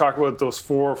 when you talk about those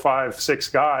 4, 5, 6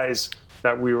 guys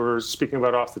that we were speaking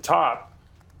about off the top,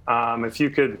 if you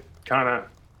could kind of,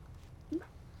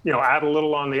 add a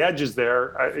little on the edges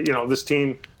there, this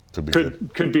team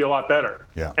could be a lot better.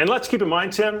 Yeah. And let's keep in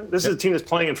mind, Tim, this is a team that's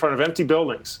playing in front of empty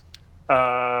buildings.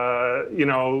 There's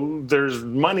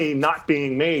money not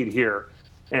being made here.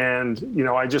 And,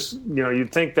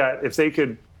 you'd think that if they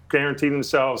could guarantee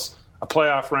themselves a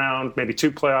playoff round, maybe 2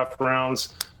 playoff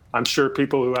rounds, I'm sure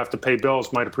people who have to pay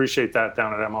bills might appreciate that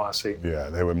down at MLSE. Yeah,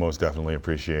 they would most definitely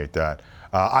appreciate that.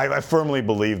 I firmly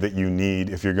believe that you need,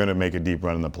 if you're going to make a deep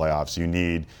run in the playoffs, you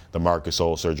need the Marc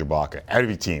Gasol, Serge Ibaka.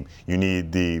 Every team, you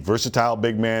need the versatile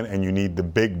big man and you need the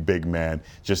big man,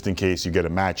 just in case you get a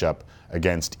matchup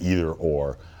against either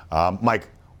or. Mike,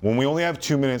 when we only have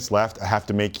 2 minutes left, I have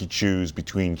to make you choose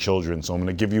between children. So I'm going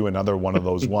to give you another one of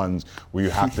those ones where you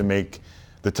have to make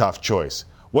the tough choice.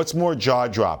 What's more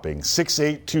jaw-dropping,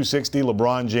 6'8", 260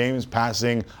 LeBron James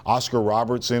passing Oscar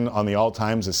Robertson on the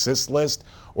all-times assist list,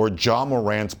 or Ja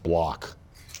Morant's block?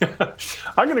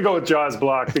 I'm going to go with Ja's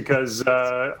block because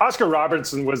Oscar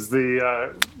Robertson was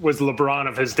LeBron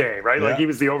of his day, right? Yeah. Like he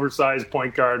was the oversized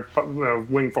point guard,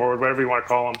 wing forward, whatever you want to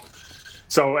call him.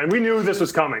 So, and we knew this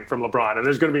was coming from LeBron, and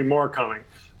there's going to be more coming.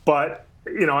 But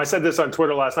I said this on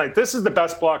Twitter last night. This is the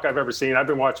best block I've ever seen. I've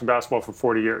been watching basketball for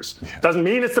 40 years. Yeah. Doesn't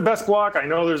mean it's the best block. I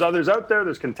know there's others out there.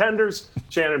 There's contenders.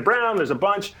 Shannon Brown, there's a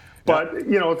bunch. But,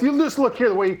 if you just look here,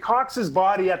 the way he cocks his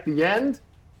body at the end,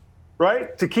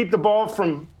 right, to keep the ball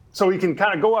so he can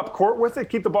kind of go up court with it,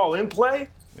 keep the ball in play,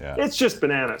 it's just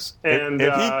bananas. And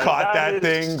if he caught that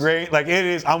thing, great. Like, it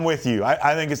is, I'm with you.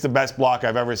 I think it's the best block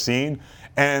I've ever seen.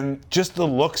 And just the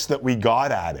looks that we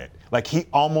got at it. Like, he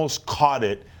almost caught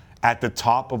it at the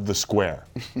top of the square.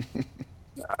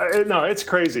 No, it's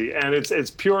crazy, and it's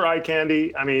pure eye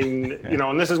candy. I mean,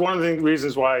 and this is one of the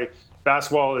reasons why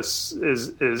basketball is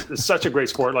such a great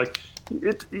sport. Like,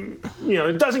 it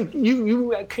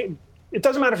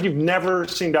doesn't matter if you've never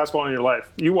seen basketball in your life.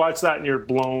 You watch that and you're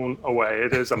blown away.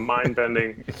 It is a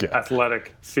mind-bending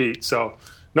athletic feat. So,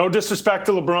 no disrespect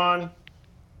to LeBron.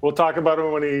 We'll talk about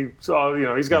him when he's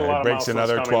got a lot of breaks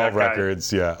another 12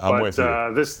 records. Yeah, I'm with you.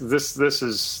 That was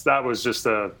just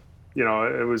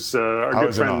it was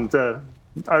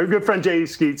our good friend Jay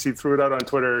Skeets. He threw it out on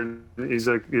Twitter, and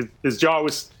his jaw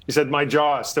was. He said, "My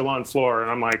jaw is still on floor," and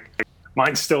I'm like,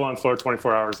 "Mine's still on floor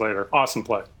 24 hours later." Awesome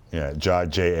play. Yeah, Jaw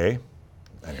J.A.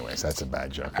 Anyways, that's a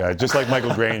bad joke. Just like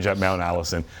Michael Grange at Mount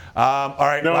Allison. All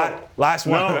right, last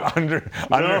one.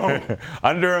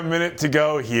 Under a minute to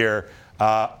go here.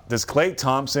 Does Klay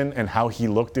Thompson and how he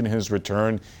looked in his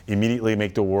return immediately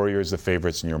make the Warriors the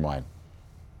favorites in your mind?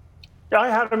 Yeah, I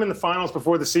had him in the finals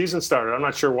before the season started. I'm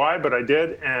not sure why, but I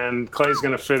did. And Klay's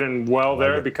going to fit in well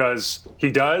there because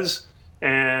he does.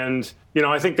 And,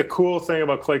 I think the cool thing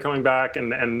about Klay coming back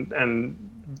and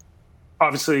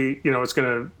obviously, it's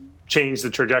going to change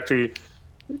the trajectory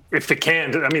if it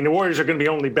can. I mean, the Warriors are going to be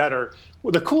only better.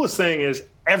 Well, the coolest thing is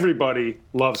everybody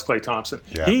loves Klay Thompson.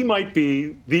 Yeah. He might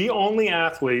be the only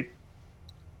athlete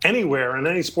anywhere in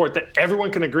any sport that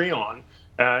everyone can agree on.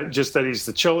 Just that he's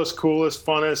the chillest, coolest,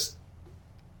 funnest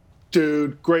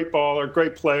dude, great baller,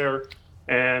 great player.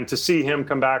 And to see him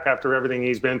come back after everything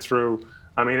he's been through,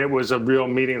 I mean, it was a real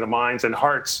meeting of the minds and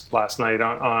hearts last night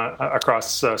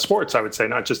across sports, I would say,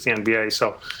 not just the NBA.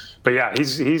 So, but yeah,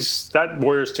 he's that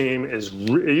Warriors team is.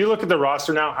 You look at the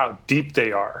roster now, how deep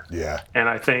they are. Yeah. And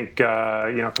I think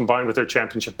combined with their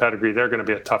championship pedigree, they're going to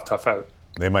be a tough out.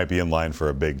 They might be in line for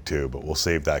a big two, but we'll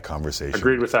save that conversation.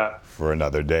 Agreed with that. For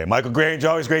another day. Michael Grange,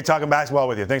 always great talking basketball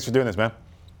with you. Thanks for doing this, man.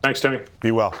 Thanks, Timmy.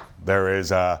 Be well. There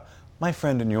is my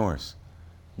friend and yours,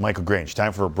 Michael Grange.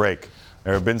 Time for a break.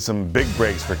 There have been some big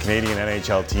breaks for Canadian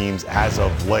NHL teams as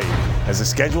of late. As the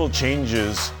schedule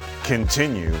changes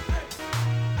continue,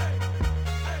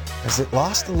 has it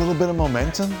lost a little bit of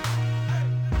momentum?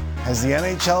 Has the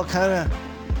NHL kind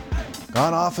of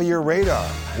gone off of your radar?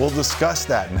 We'll discuss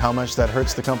that and how much that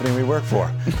hurts the company we work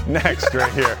for. Next,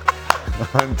 right here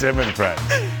on Tim and Friends.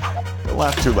 Don't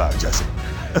laugh too loud, Jesse.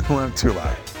 Don't laugh too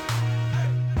loud.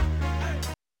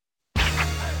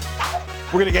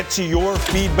 We're going to get to your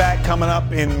feedback coming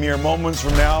up in mere moments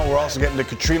from now. We're also getting to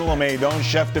Katrina Lemaidon,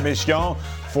 chef de mission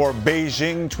for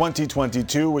Beijing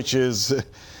 2022, which is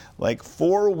like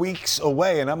 4 weeks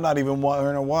away, and I'm not even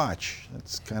wearing a watch.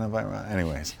 That's kind of ironic.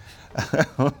 Anyways.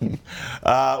 We'll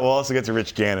also get to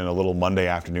Rich Gannon, a little Monday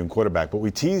afternoon quarterback. But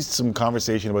we teased some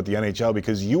conversation about the NHL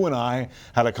because you and I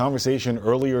had a conversation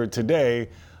earlier today.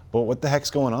 But what the heck's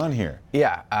going on here?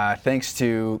 Yeah, thanks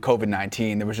to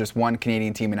COVID-19, there was just one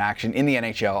Canadian team in action in the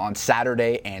NHL on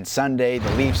Saturday and Sunday.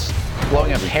 The Leafs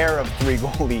blowing a pair of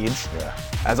 3-goal leads,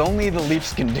 as only the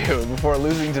Leafs can do, before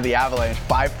losing to the Avalanche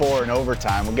 5-4 in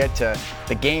overtime. We'll get to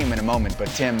the game in a moment. But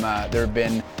Tim, there have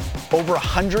been over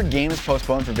 100 games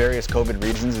postponed for various COVID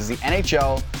reasons. Is the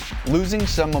NHL losing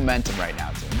some momentum right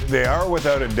now, Tim? They are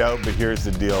without a doubt, but here's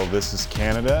the deal. This is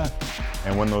Canada.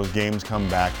 And when those games come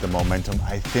back, the momentum,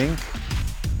 I think,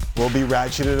 will be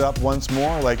ratcheted up once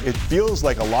more. Like, it feels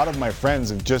like a lot of my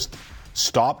friends have just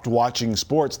stopped watching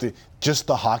sports. Just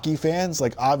the hockey fans,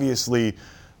 like, obviously,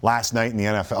 last night in the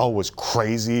NFL was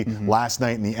crazy. Last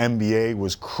night in the NBA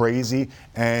was crazy.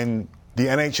 And the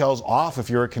NHL's off if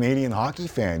you're a Canadian hockey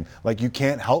fan. Like, you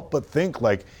can't help but think,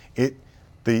 like,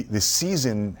 the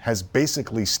season has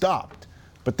basically stopped.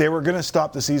 But they were going to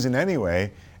stop the season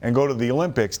anyway and go to the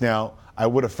Olympics. Now, I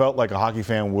would have felt like a hockey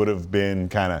fan would have been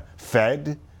kind of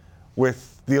fed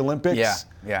with the Olympics.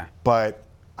 Yeah. But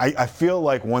I feel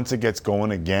like once it gets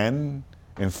going again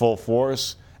in full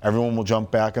force, everyone will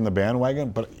jump back on the bandwagon,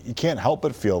 but you can't help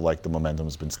but feel like the momentum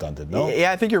has been stunted, no?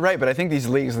 Yeah, I think you're right, but I think these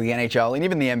leagues, the NHL and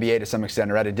even the NBA to some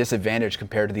extent, are at a disadvantage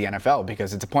compared to the NFL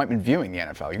because it's appointment viewing the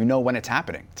NFL. You know when it's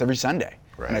happening. It's every Sunday.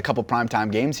 Right. And a couple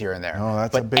primetime games here and there. Oh,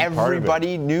 that's but a big part of it.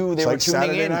 Everybody knew they were tuning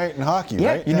Saturday in. Night in hockey,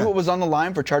 yeah, right? You knew what was on the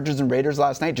line for Chargers and Raiders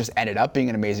last night. Just ended up being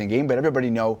an amazing game, but everybody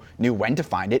knew when to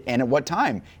find it and at what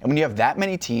time. And when you have that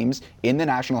many teams in the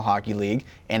National Hockey League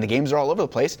and the games are all over the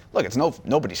place, look, it's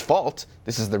nobody's fault.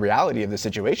 This is the reality of the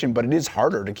situation, but it is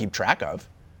harder to keep track of.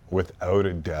 Without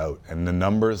a doubt. And the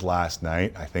numbers last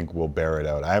night, I think, will bear it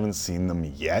out. I haven't seen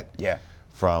them yet. Yeah.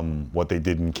 From what they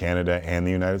did in Canada and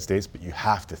the United States, but you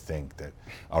have to think that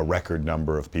a record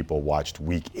number of people watched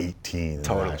Week 18 in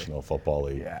the National Football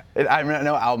League. Yeah, I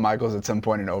know Al Michaels at some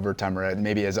point in overtime, or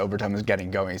maybe as overtime was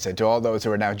getting going, he said, "To all those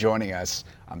who are now joining us,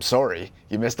 I'm sorry,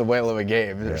 you missed the whale of a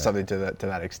game," or something to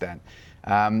that extent.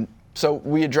 So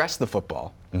we addressed the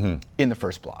football in the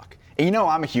first block. And you know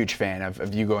I'm a huge fan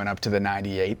of you going up to the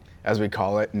 98, as we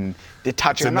call it, and the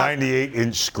touching. It's a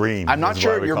 98-inch screen. I'm not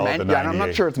sure you're meant. Yeah, I'm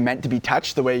not sure it's meant to be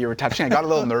touched the way you were touching. I got a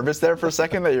little nervous there for a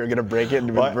second that you were going to break it.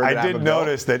 I did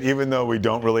notice that even though we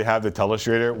don't really have the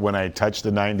telestrator, when I touch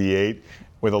the 98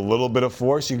 with a little bit of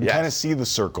force, you can kind of see the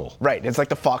circle. Right. It's like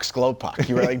the Fox Glow puck.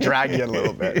 You were like dragging it a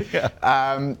little bit.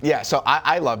 So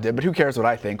I loved it, but who cares what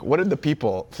I think? What did the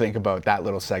people think about that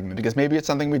little segment? Because maybe it's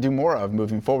something we do more of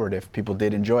moving forward if people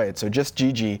did enjoy it. So just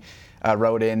Gigi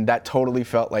wrote in, that totally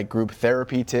felt like group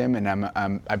therapy, Tim,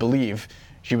 and I believe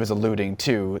she was alluding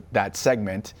to that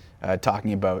segment,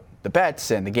 talking about the bets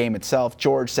and the game itself.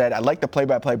 George said, I like the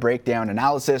play-by-play breakdown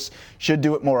analysis. Should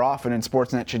do it more often, and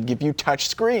Sportsnet should give you touch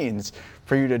screens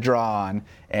for you to draw on.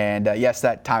 And yes,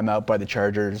 that timeout by the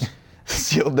Chargers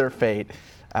sealed their fate.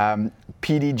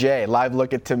 PDJ, live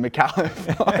look at Tim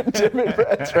McAuliffe on Tim and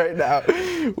Brett's right now,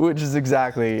 which is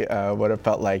exactly what it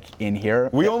felt like in here.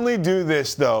 We only do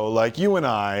this, though, like you and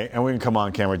I, and we can come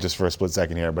on camera just for a split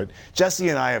second here, but Jesse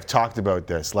and I have talked about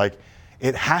this. Like,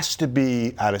 it has to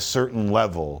be at a certain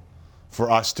level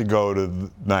for us to go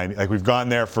to 90. Like, we've gone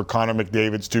there for Connor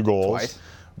McDavid's 2 goals. Twice.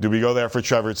 Did we go there for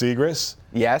Trevor Zegras?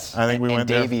 Yes. I think we went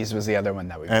there. Davies was the other one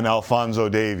that we went. And Alphonso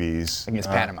Davies. Against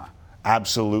Panama.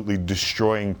 Absolutely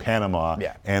destroying Panama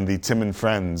and the Tim and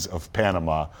Friends of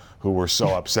Panama who were so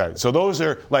upset. So those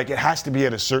are, like, it has to be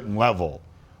at a certain level,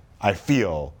 I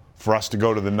feel, for us to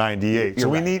go to the 98. So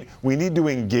we need to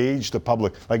engage the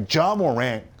public. Like, Ja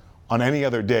Morant on any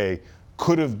other day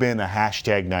could have been a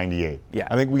hashtag 98. Yeah.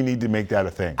 I think we need to make that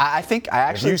a thing. I think I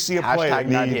actually, if you see a play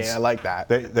that needs, I like that.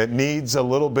 That needs a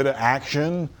little bit of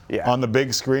action on the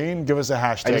big screen, give us a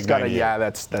hashtag 98. I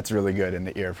just got that's really good in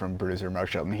the ear from producer Mark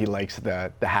Shelton. He likes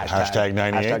the hashtag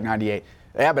 98. Hashtag 98.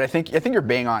 Yeah, but I think you're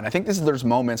bang on. I think there's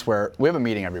moments where we have a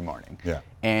meeting every morning. Yeah.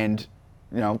 And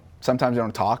sometimes you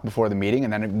don't talk before the meeting,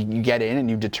 and then you get in and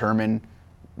you determine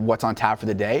what's on tap for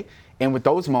the day. And with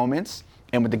those moments,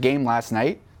 and with the game last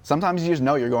night, sometimes you just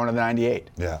know you're going to the 98.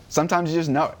 Yeah. Sometimes you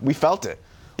just know it. We felt it.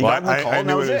 I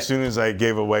knew it as soon as I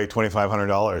gave away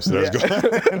 $2,500 that I was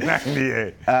going to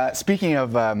 98. Speaking of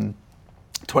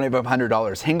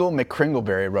 $2,500, Hingle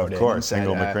McCringleberry wrote in. Of course,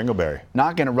 Hingle McCringleberry.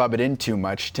 Not going to rub it in too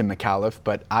much to McAuliffe,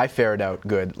 but I fared out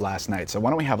good last night. So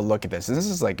why don't we have a look at this? This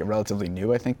is like relatively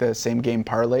new. I think the same game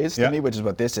parlays to me, which is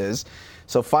what this is.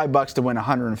 So $5 to win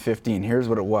 115. Here's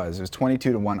what it was. It was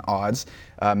 22-1 odds.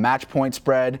 Match point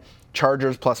spread.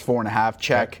 Chargers plus 4.5.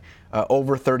 Check.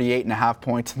 Over 38.5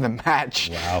 points in the match.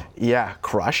 Wow. Yeah,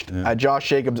 crushed. Yeah. Josh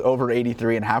Jacobs over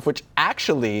 83.5, which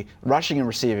actually, rushing and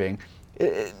receiving,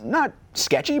 not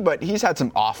sketchy, but he's had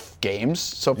some off games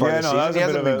so far this season. That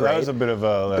was a bit of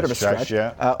a stretch.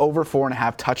 Yeah. Over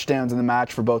 4.5 touchdowns in the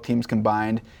match for both teams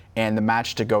combined, and the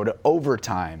match to go to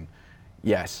overtime.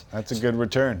 Yes. That's a good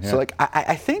return. Yeah. So, like,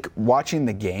 I think watching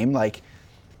the game, like,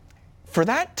 for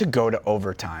that to go to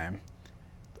overtime,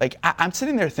 like, I'm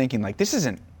sitting there thinking, like, this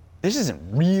isn't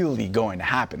really going to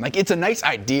happen. Like, it's a nice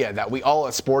idea that we all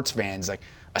as sports fans, like,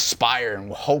 aspire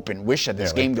and hope and wish that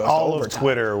this game goes to overtime. All of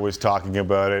Twitter was talking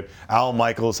about it. Al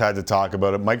Michaels had to talk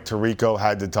about it. Mike Tirico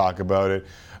had to talk about it.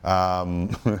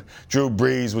 Drew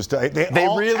Brees was. They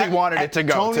really wanted it to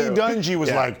go. Tony Dungy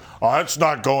was like, "Oh, it's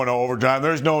not going to overtime.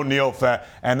 There's no Neil Fat."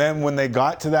 And then when they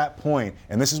got to that point,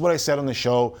 and this is what I said on the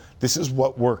show. This is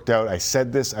what worked out. I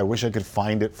said this. I wish I could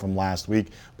find it from last week,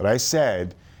 but I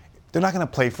said they're not going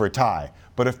to play for a tie.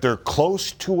 But if they're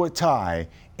close to a tie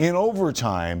in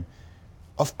overtime,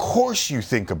 of course you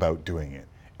think about doing it.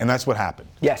 And that's what happened.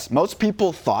 Yes, most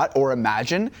people thought or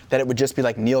imagined that it would just be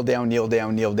like kneel down,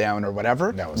 or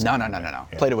whatever. No. Yeah.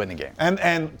 Play to win the game.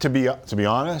 And to be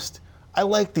honest, I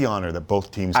like the honor that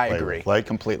both teams play. I agree. With. Like,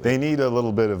 completely. They need a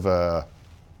little bit of a...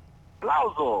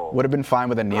 Would have been fine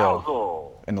with a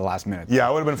kneel in the last minute. Yeah,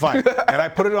 it would have been fine. And I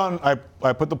put it on.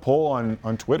 I put the poll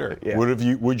on Twitter. Yeah.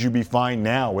 Would you be fine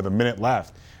now with a minute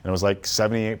left? And it was like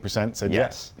 78% said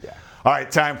yes. Yeah. All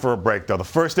right, time for a break, though. The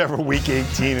first ever Week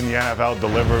 18 in the NFL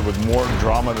delivered with more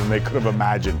drama than they could have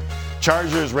imagined.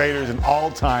 Chargers, Raiders, an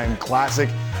all-time classic.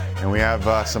 And we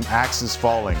have some axes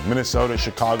falling. Minnesota,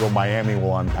 Chicago, Miami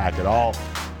will unpack it all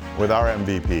with our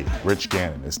MVP, Rich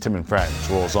Gannon, as Tim and Friends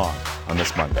rolls on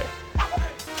this Monday.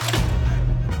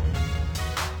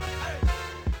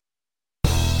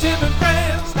 Tim and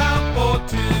Friends, time for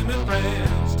Tim and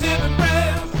Friends. Tim and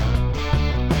Friends.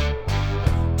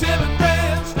 Tim and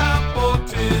Friends, time for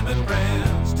Tim and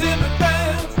Friends. Tim and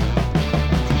Friends.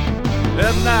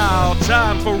 And now,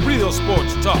 time for real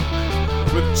sports talk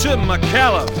with Tim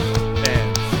McCallum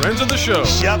and friends of the show.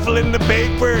 Shuffling the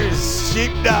papers,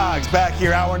 sheepdogs. Back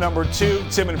here, hour number 2.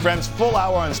 Tim and Friends, full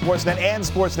hour on Sportsnet and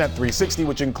Sportsnet 360,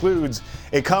 which includes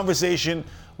a conversation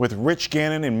with Rich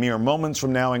Gannon in mere moments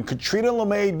from now, and Katrina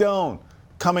LeMay Doan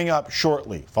coming up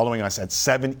shortly, following us at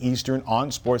 7 Eastern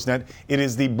on Sportsnet. It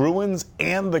is the Bruins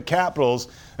and the Capitals,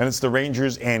 and it's the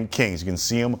Rangers and Kings. You can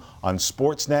see them on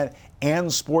Sportsnet and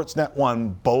Sportsnet 1,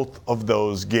 both of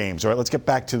those games. All right, let's get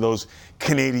back to those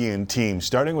Canadian teams,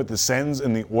 starting with the Sens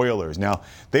and the Oilers. Now,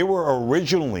 they were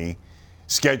originally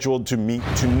scheduled to meet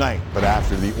tonight, but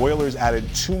after the Oilers added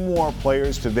 2 more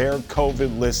players to their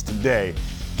COVID list today,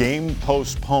 game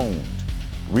postponed,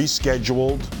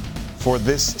 rescheduled for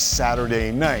this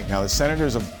Saturday night. Now, the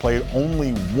Senators have played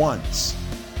only once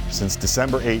since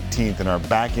December 18th and are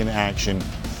back in action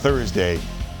Thursday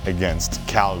against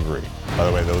Calgary. By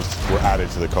the way, those were added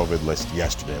to the COVID list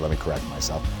yesterday. Let me correct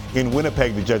myself. In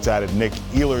Winnipeg, the Jets added Nick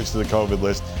Ehlers to the COVID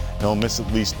list. He'll miss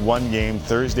at least one game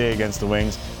Thursday against the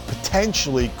Wings.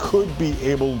 Potentially could be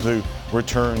able to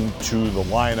return to the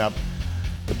lineup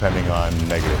depending on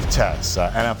negative tests.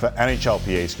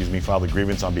 NHLPA, filed a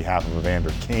grievance on behalf of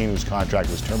Evander Kane, whose contract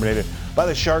was terminated by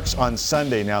the Sharks on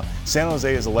Sunday. Now, San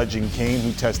Jose is alleging Kane,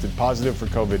 who tested positive for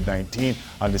COVID-19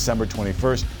 on December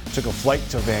 21st, took a flight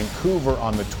to Vancouver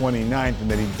on the 29th, and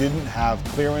that he didn't have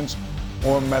clearance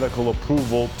or medical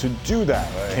approval to do that.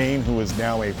 Right. Kane, who is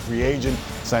now a free agent,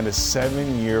 signed a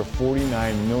 7-year,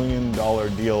 $49 million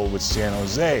deal with San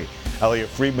Jose. Elliot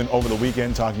Friedman over the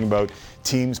weekend talking about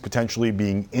teams potentially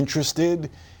being interested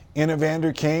in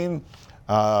Evander Kane.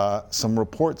 Some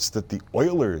reports that the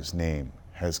Oilers' name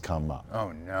has come up.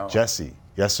 Oh, no. Jesse,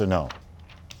 yes or no?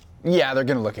 Yeah, they're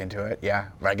going to look into it. Yeah,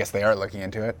 I guess they are looking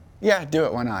into it. Yeah, do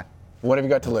it. Why not? What have you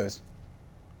got to lose?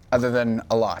 Other than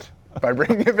a lot. By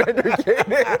bringing Evander Kane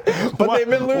in. But they've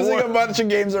been losing a bunch of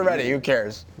games already. Who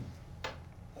cares?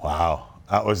 Wow.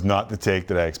 That was not the take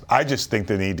that I expected. I just think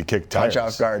they need to kick tires. Catch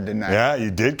off guard, didn't I? Yeah,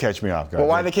 you did catch me off guard. Well,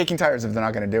 why are they kicking tires if they're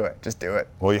not going to do it? Just do it.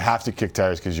 Well, you have to kick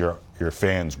tires because your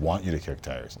fans want you to kick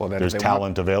tires. Well, there's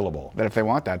talent available. Then if they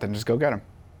want that, then just go get them.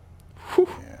 Yeah,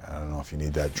 I don't know if you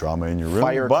need that drama in your room.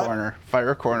 Fire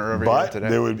corner over here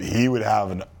today. But he would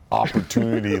have an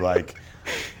opportunity like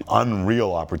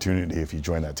unreal opportunity if you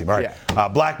join that team. All right, yeah.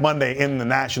 Black Monday in the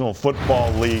National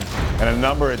Football League, and a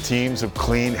number of teams have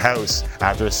cleaned house.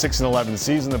 After a 6-11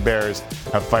 season, the Bears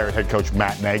have fired head coach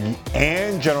Matt Nagy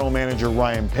and general manager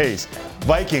Ryan Pace.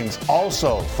 Vikings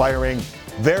also firing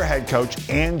their head coach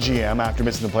and GM after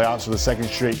missing the playoffs for the second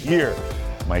straight year.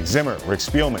 Mike Zimmer, Rick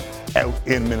Spielman out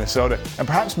in Minnesota, and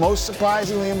perhaps most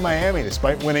surprisingly in Miami,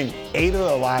 despite winning 8 of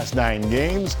the last 9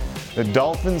 games, the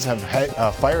Dolphins have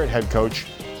fired head coach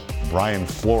Brian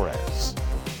Flores.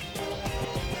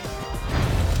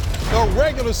 The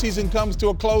regular season comes to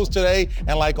a close today,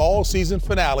 and like all season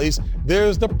finales,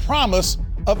 there's the promise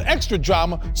of extra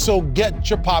drama, so get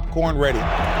your popcorn ready.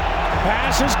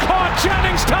 Pass is caught,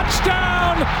 Jennings,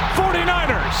 touchdown,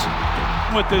 49ers.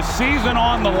 With the season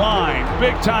on the line,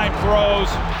 big-time throws,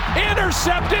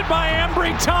 intercepted by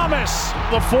Ambry Thomas.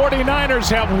 The 49ers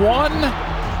have won,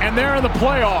 and they're in the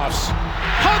playoffs.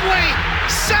 Hundley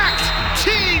sacked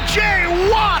T.J.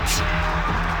 Watt.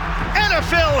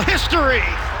 NFL history.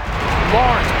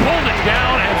 Lawrence pulled it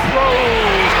down and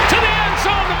throws to the end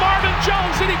zone to Marvin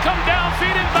Jones, did he come down,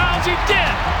 feet in bounds? He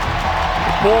did.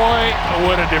 Boy,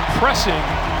 what a depressing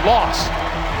loss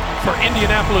for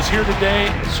Indianapolis here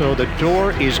today. So the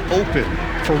door is open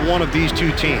for one of these two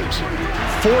teams.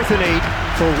 4th and 8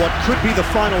 for what could be the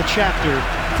final chapter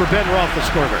for Ben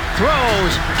Roethlisberger.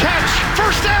 Throws, catch,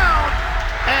 first down,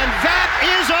 and that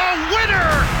is a winner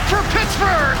for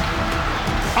Pittsburgh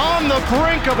on the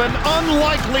brink of an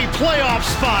unlikely playoff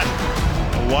spot.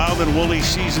 A wild and woolly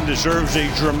season deserves a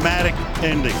dramatic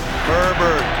ending.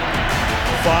 Herbert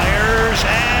fires,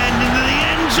 and into the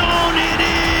end zone it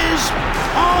is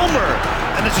Palmer,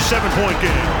 and it's a 7-point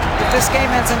game. If this game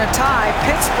ends in a tie,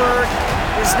 Pittsburgh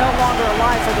is no longer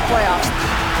alive for the playoffs.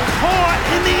 Caught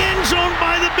in the end zone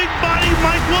by the big body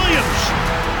Mike Williams.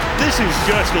 This is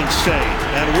just insane,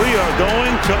 and we are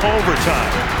going to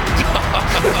overtime.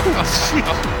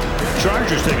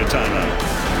 Chargers take a timeout.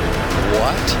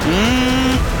 What?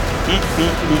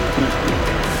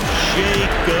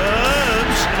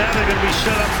 Jacobs. Now they're going to be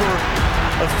set up for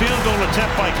a field goal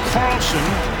attempt by Carlson.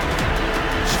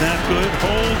 Snap good,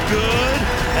 hold good,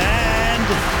 and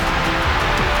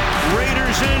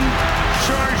Raiders in,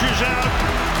 Chargers out,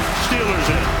 Steelers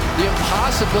in. The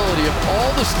impossibility of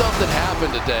all the stuff that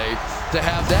happened today, to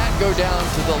have that go down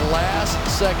to the last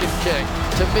second kick,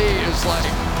 to me is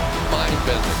like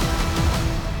mind-bending.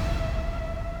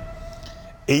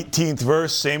 18th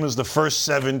verse, same as the first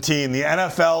 17. The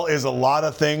NFL is a lot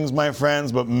of things, my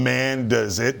friends, but man,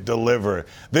 does it deliver.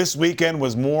 This weekend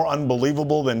was more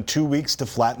unbelievable than 2 weeks to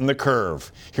flatten the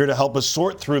curve. Here to help us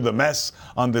sort through the mess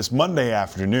on this Monday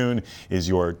afternoon is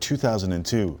your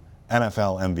 2002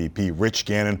 NFL MVP, Rich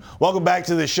Gannon. Welcome back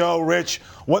to the show, Rich.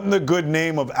 What in the good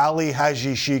name of Ali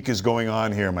Haji Sheikh is going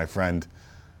on here, my friend?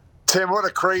 Tim, what a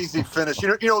crazy finish.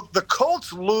 You know, the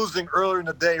Colts losing earlier in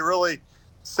the day really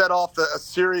set off a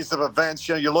series of events.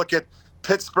 You know, you look at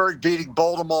Pittsburgh beating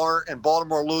Baltimore and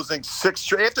Baltimore losing 6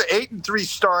 straight. After 8-3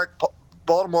 start,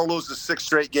 Baltimore loses 6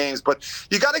 straight games. But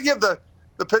you got to give the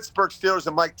Pittsburgh Steelers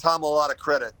and Mike Tomlin a lot of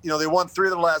credit. You know, they won 3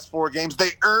 of the last 4 games. They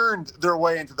earned their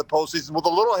way into the postseason with a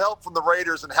little help from the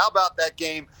Raiders. And how about that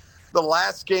game, the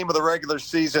last game of the regular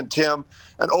season, Tim?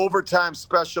 An overtime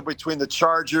special between the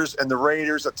Chargers and the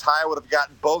Raiders. A tie would have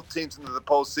gotten both teams into the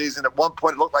postseason. At one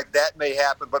point, it looked like that may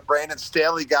happen, but Brandon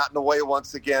Staley got in the way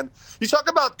once again. You talk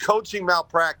about coaching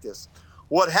malpractice.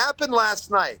 What happened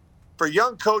last night, for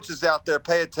young coaches out there,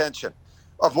 pay attention,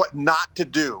 of what not to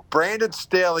do. Brandon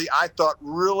Staley, I thought,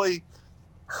 really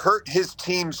hurt his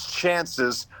team's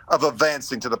chances of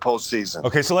advancing to the postseason.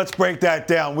 Okay, so let's break that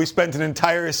down. We spent an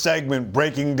entire segment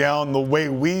breaking down the way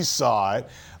we saw it.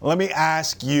 Let me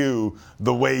ask you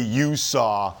the way you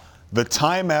saw the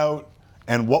timeout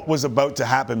and what was about to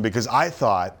happen, because I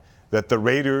thought that the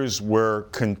Raiders were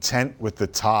content with the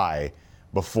tie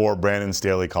before Brandon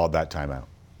Staley called that timeout.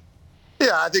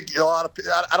 Yeah, I think a lot of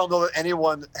 – I don't know that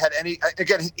anyone had any –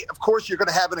 again, of course, you're going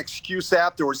to have an excuse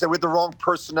afterwards that we had the wrong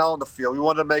personnel in the field. We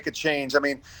wanted to make a change. I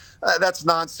mean, that's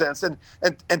nonsense. And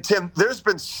Tim, there's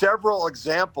been several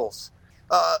examples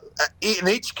in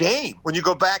each game when you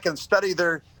go back and study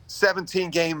their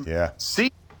 17-game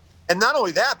season. And not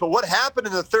only that, but what happened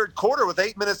in the third quarter with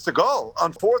 8 minutes to go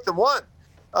on 4th and 1,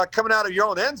 coming out of your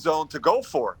own end zone to go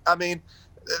for it. I mean –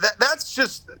 that's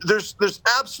just there's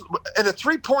absolutely in a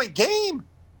 3-point game.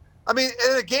 I mean,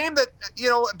 in a game that, you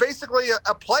know, basically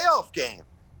a playoff game.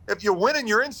 If you win and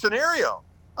you're in scenario,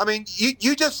 I mean,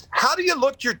 you just how do you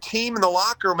look your team in the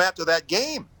locker room after that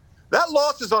game? That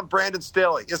loss is on Brandon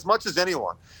Staley as much as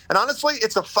anyone. And honestly,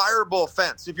 it's a fireable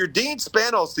offense. If you're Dean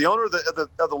Spanos, the owner of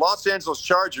the Los Angeles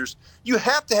Chargers, you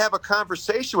have to have a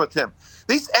conversation with him.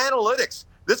 These analytics,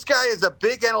 this guy is a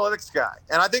big analytics guy,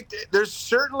 and I think there's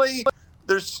certainly.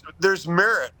 There's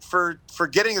merit for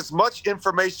getting as much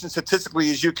information statistically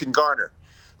as you can garner.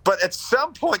 But at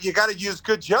some point, you got to use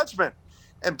good judgment.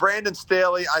 And Brandon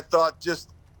Staley, I thought, just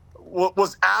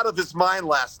was out of his mind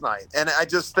last night. And I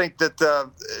just think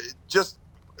that just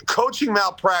coaching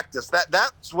malpractice,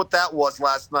 that's what that was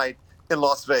last night in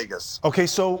Las Vegas. Okay,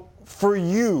 so for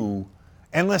you,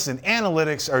 and listen,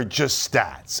 analytics are just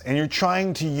stats. And you're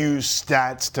trying to use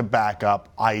stats to back up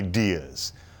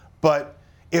ideas. But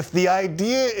if the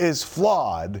idea is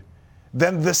flawed,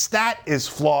 then the stat is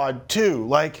flawed too.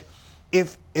 Like,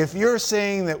 if you're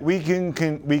saying that we can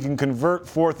convert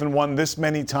 4th and 1 this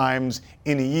many times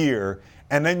in a year,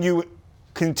 and then you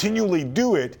continually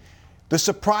do it, the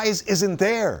surprise isn't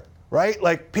there, right?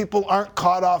 Like, people aren't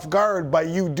caught off guard by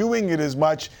you doing it as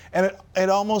much, and it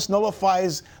almost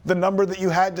nullifies the number that you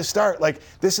had to start. Like,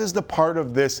 this is the part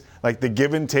of this, like the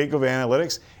give and take of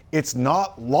analytics. It's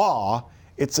not law.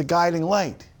 It's a guiding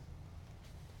light.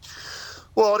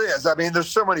 Well, it is. I mean, there's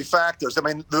so many factors. I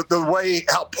mean, the way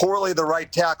how poorly the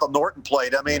right tackle Norton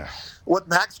played. I mean, what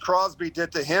Max Crosby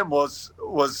did to him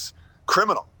was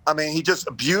criminal. I mean, he just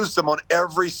abused him on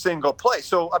every single play.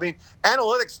 So, I mean,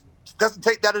 analytics doesn't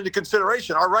take that into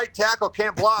consideration. Our right tackle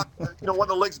can't block, one of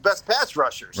the league's best pass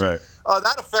rushers. Right.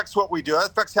 That affects what we do.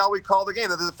 That affects how we call the game.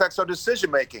 That affects our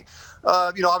decision making.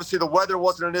 Obviously the weather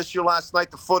wasn't an issue last night.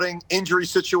 The footing, injury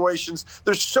situations.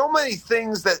 There's so many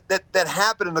things that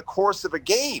happen in the course of a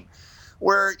game,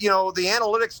 where the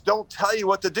analytics don't tell you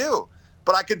what to do.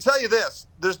 But I can tell you this: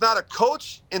 there's not a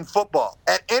coach in football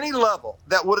at any level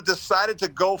that would have decided to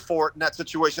go for it in that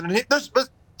situation. And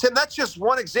Tim, that's just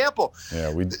one example.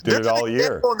 Yeah, we did There's it all an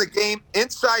year. example in the game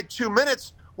inside 2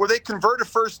 minutes where they converted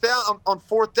first down on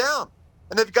fourth down.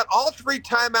 And they've got all 3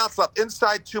 timeouts left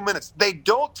inside 2 minutes. They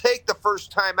don't take the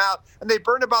first timeout, and they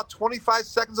burn about 25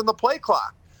 seconds on the play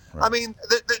clock. Right. I mean,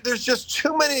 there's just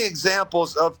too many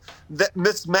examples of that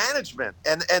mismanagement,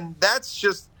 and that's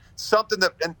just something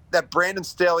that Brandon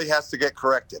Staley has to get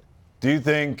corrected. Do you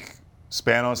think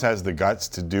Spanos has the guts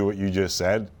to do what you just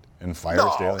said and fire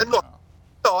Staley?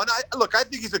 I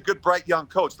think he's a good, bright young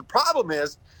coach. The problem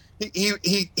is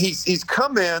he's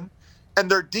come in, and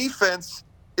their defense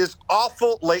is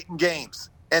awful late in games,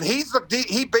 and he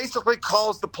basically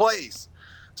calls the plays.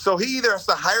 So he either has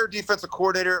to hire a defensive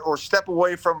coordinator or step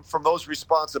away from those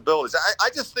responsibilities. I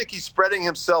just think he's spreading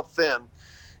himself thin,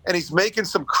 and he's making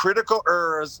some critical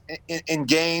errors in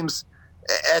games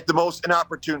at the most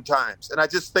inopportune times. And I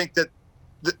just think that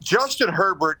Justin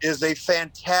Herbert is a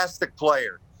fantastic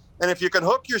player. And if you can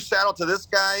hook your saddle to this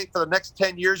guy for the next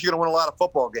 10 years, you're going to win a lot of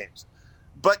football games.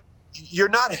 But you're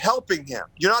not helping him.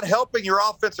 You're not helping your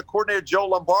offensive coordinator, Joe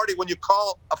Lombardi, when you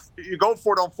go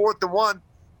for it on 4th and 1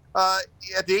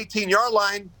 at the 18-yard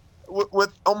line with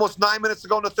almost 9 minutes to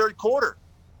go in the third quarter.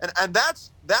 And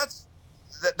that's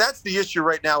the issue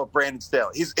right now with Brandon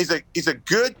Staley. He's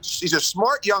a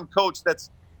smart young coach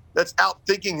that's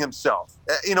outthinking himself.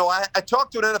 I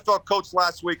talked to an NFL coach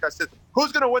last week. I said,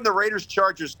 who's going to win the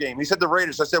Raiders-Chargers game? He said the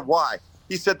Raiders. I said, why?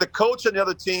 He said the coach and the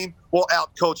other team will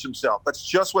outcoach himself. That's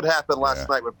just what happened last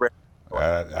night with Brandon.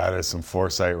 That is some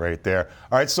foresight right there.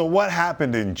 All right, so what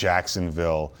happened in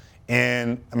Jacksonville?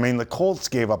 And, I mean, the Colts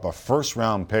gave up a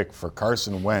first-round pick for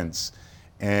Carson Wentz,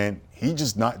 and he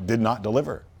just did not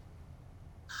deliver.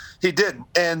 He didn't.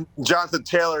 And Jonathan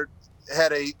Taylor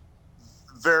had a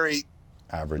very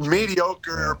average,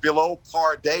 mediocre, below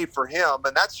par day for him,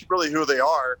 and that's really who they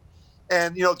are.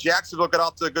 And, Jacksonville got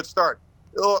off to a good start.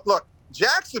 Look,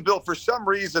 Jacksonville, for some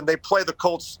reason, they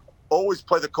always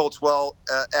play the Colts well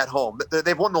at home.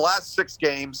 They've won the last 6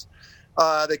 games.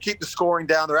 They keep the scoring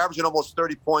down. They're averaging almost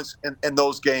 30 points in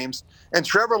those games. And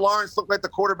Trevor Lawrence looked like the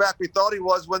quarterback we thought he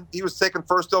was when he was taken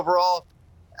first overall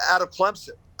out of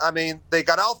Clemson. I mean, they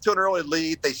got off to an early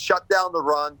lead. They shut down the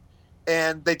run,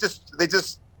 and they just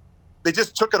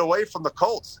took it away from the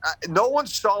Colts. No one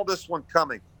saw this one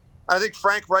coming. I think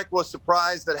Frank Reich was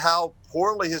surprised at how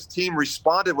poorly his team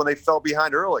responded when they fell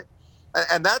behind early,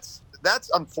 and that's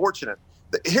unfortunate.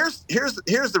 Here's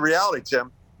the reality,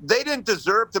 Tim. They didn't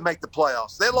deserve to make the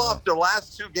playoffs. They lost their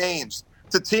last 2 games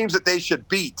to teams that they should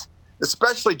beat,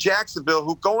 especially Jacksonville,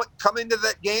 who coming into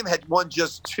that game had won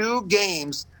just 2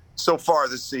 games so far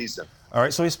this season. All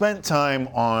right, so we spent time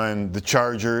on the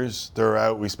Chargers. They're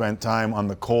out. We spent time on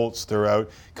the Colts. They're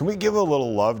out. Can we give a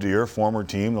little love to your former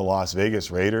team, the Las Vegas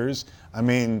Raiders? I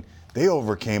mean, they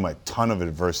overcame a ton of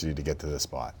adversity to get to this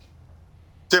spot.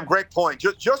 Tim, great point.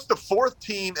 Just the 4th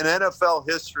team in NFL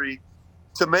history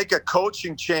to make a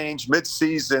coaching change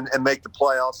midseason and make the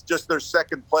playoffs. Just their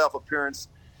 2nd playoff appearance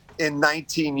in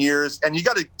 19 years. And you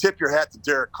got to tip your hat to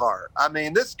Derek Carr. I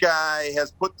mean, this guy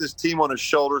has put this team on his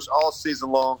shoulders all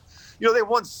season long. They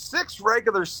won 6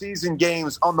 regular season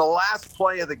games on the last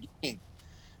play of the game.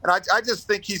 And I just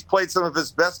think he's played some of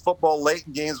his best football late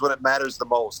in games when it matters the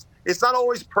most. It's not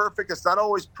always perfect. It's not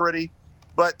always pretty.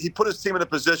 But he put his team in a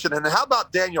position. And how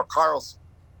about Daniel Carlson?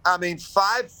 I mean,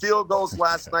 5 field goals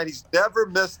last night. He's never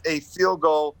missed a field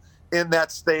goal in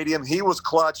that stadium. He was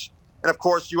clutch. And, of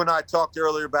course, you and I talked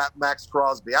earlier about Max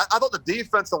Crosby. I thought the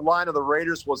defensive line of the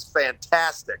Raiders was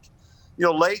fantastic.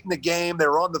 Late in the game, they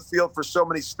were on the field for so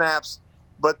many snaps,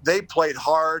 but they played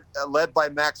hard, led by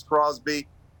Max Crosby.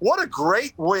 What a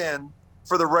great win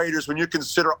for the Raiders when you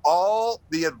consider all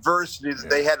the adversity that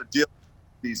they had to deal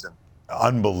with this season.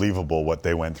 Unbelievable what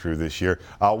they went through this year.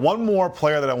 One more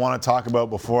player that I want to talk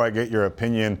about before I get your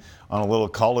opinion on a little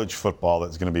college football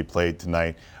that's going to be played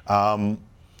tonight.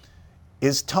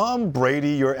 Is Tom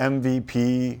Brady your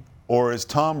MVP? Or is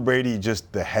Tom Brady just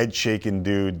the head-shaking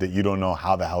dude that you don't know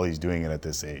how the hell he's doing it at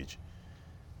this age?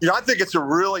 I think it's a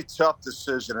really tough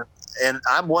decision. And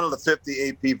I'm one of the 50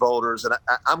 AP voters, and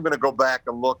I'm going to go back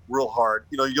and look real hard.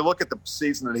 You look at the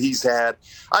season that he's had.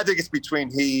 I think it's between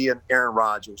he and Aaron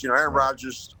Rodgers. Aaron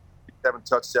Rodgers, 7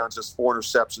 touchdowns, just 4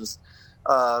 interceptions.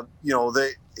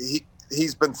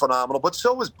 He's been phenomenal, but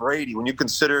so was Brady. When you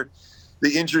consider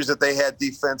the injuries that they had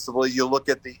defensively, you look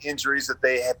at the injuries that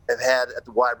they have had at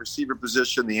the wide receiver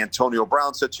position, the Antonio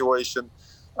Brown situation,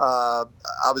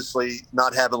 obviously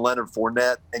not having Leonard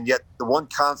Fournette, and yet the one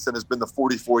constant has been the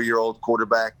 44-year-old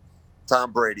quarterback,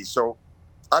 Tom Brady. So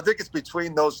I think it's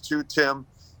between those two, Tim.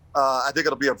 I think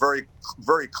it'll be a very,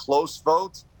 very close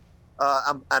vote.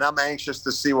 I'm anxious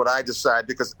to see what I decide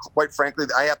because, quite frankly,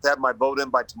 I have to have my vote in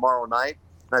by tomorrow night,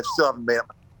 and I still haven't made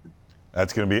up.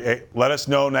 That's going to be. Hey, let us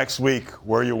know next week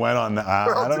where you went on. I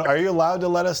don't know. Are you allowed to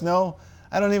let us know?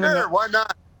 I don't even know. Why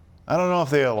not? I don't know if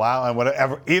they allow and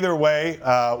whatever. Either way,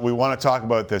 we want to talk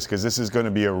about this because this is going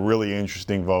to be a really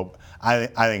interesting vote. I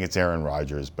think it's Aaron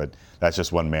Rodgers, but that's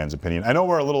just one man's opinion. I know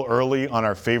we're a little early on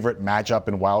our favorite matchup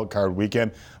in Wild Card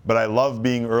Weekend, but I love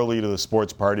being early to the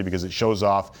sports party because it shows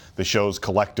off the show's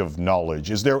collective knowledge.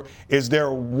 Is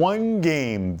there one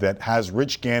game that has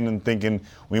Rich Gannon thinking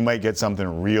we might get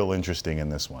something real interesting in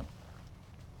this one?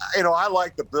 I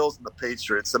like the Bills and the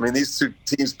Patriots. I mean, these two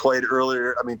teams played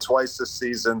earlier, twice this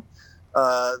season.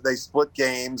 They split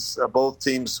games. Both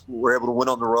teams were able to win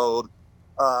on the road.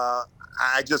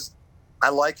 I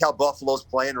like how Buffalo's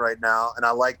playing right now, and I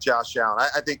like Josh Allen.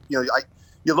 I think, you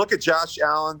look at Josh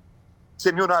Allen.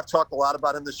 Tim, you and I have talked a lot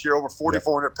about him this year. Over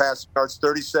 4,400 passing yards,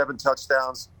 37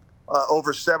 touchdowns,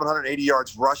 over 780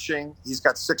 yards rushing. He's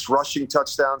got 6 rushing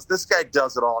touchdowns. This guy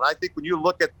does it all. And I think when you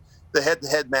look at the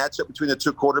head-to-head matchup between the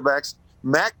two quarterbacks,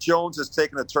 Mac Jones has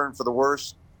taken a turn for the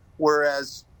worse,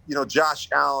 whereas Josh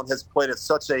Allen has played at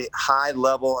such a high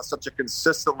level, at such a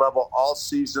consistent level all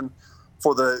season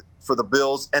for the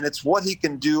Bills, and it's what he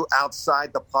can do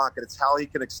outside the pocket. It's how he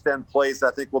can extend plays that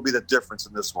I think will be the difference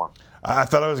in this one. I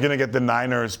thought I was going to get the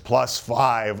Niners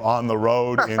 +5 on the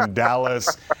road in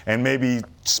Dallas and maybe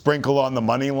sprinkle on the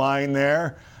money line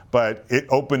there, but it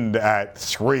opened at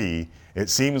 3. It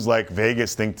seems like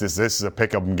Vegas thinks this is a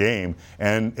pick-up game,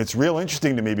 and it's real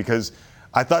interesting to me because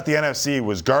I thought the NFC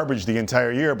was garbage the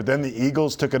entire year, but then the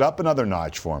Eagles took it up another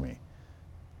notch for me.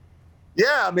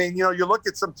 Yeah, you look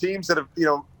at some teams that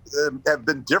have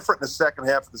been different in the second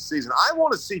half of the season. I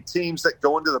want to see teams that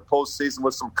go into the postseason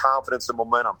with some confidence and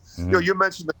momentum. Mm-hmm. You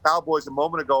mentioned the Cowboys a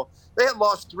moment ago. They had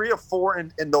lost 3 or 4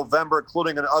 in November,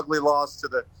 including an ugly loss to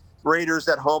the Raiders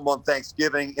at home on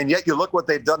Thanksgiving. And yet you look what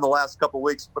they've done the last couple of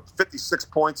weeks, put 56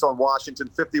 points on Washington,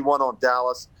 51 on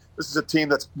Dallas. This is a team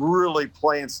that's really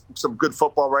playing some good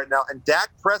football right now. And Dak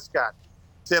Prescott,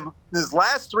 Tim, his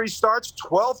last 3 starts,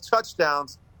 12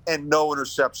 touchdowns and no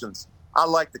interceptions. I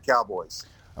like the Cowboys.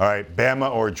 All right,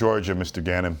 Bama or Georgia, Mr.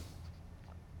 Gannon?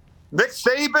 Nick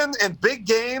Saban in big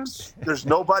games, there's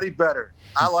nobody better.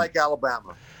 I like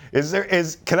Alabama.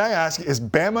 Can I ask, is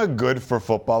Bama good for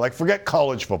football? Like, forget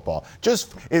college football.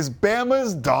 Just, is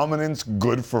Bama's dominance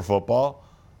good for football?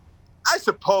 I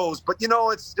suppose, but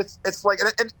it's like,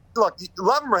 and look,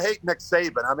 love him or hate Nick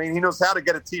Saban. He knows how to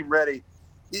get a team ready,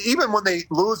 even when they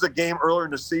lose a game earlier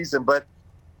in the season. But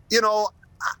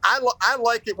I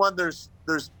like it when there's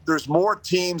more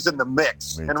teams in the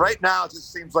mix. And right now, it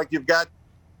just seems like you've got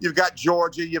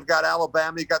Georgia, you've got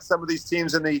Alabama, you've got some of these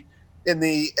teams in that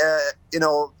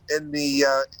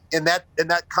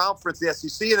conference, the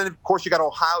SEC, and then of course you got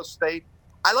Ohio State.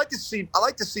 I like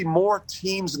to see more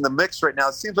teams in the mix right now.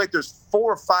 It seems like there's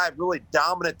 4 or 5 really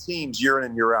dominant teams year in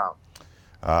and year out.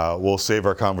 We'll save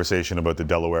our conversation about the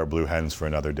Delaware Blue Hens for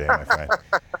another day, my friend.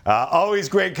 Always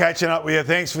great catching up with you.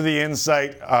 Thanks for the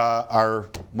insight. Our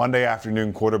Monday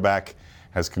afternoon quarterback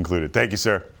has concluded. Thank you,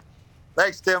 sir.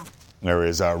 Thanks, Tim. There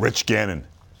is Rich Gannon,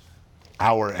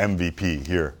 our MVP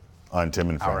here on Tim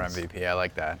and Friends. Our MVP, I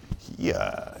like that.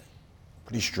 Yeah,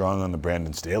 pretty strong on the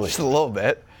Brandon Staley. Just a little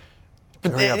bit.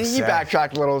 But Very he upset.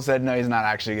 backtracked a little, said no, he's not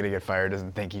actually going to get fired,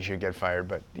 doesn't think he should get fired,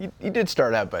 but he did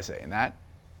start out by saying that.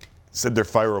 Said they're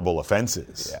fireable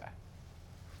offenses. Yeah.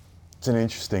 It's an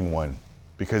interesting one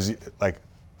because,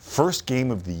 first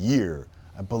game of the year,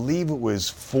 I believe it was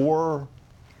 4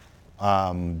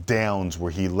 downs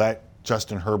where he let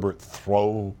Justin Herbert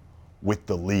throw with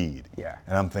the lead. Yeah.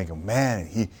 And I'm thinking, man,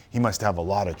 he must have a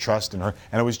lot of trust in her.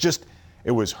 And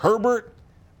it was Herbert,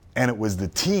 and it was the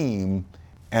team,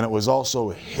 and it was also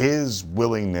his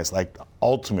willingness, like the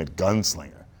ultimate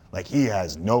gunslinger. Like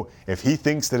if he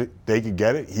thinks that they could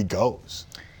get it, he goes.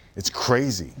 It's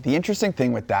crazy. The interesting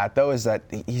thing with that, though, is that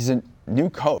he's a new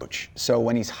coach. So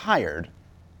when he's hired,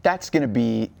 that's going to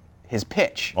be his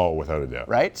pitch. Oh, without a doubt.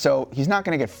 Right? So he's not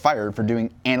going to get fired for doing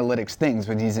analytics things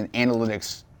when he's an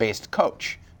analytics-based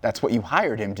coach. That's what you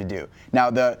hired him to do.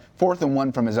 Now, the 4th and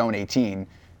 1 from his own 18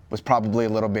 was probably a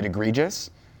little bit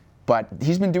egregious, but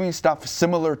he's been doing stuff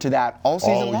similar to that all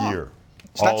season long. All year.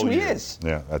 So that's who he is.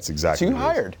 Yeah, that's exactly who you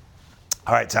hired.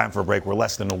 All right, time for a break. We're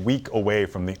less than a week away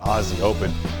from the Aussie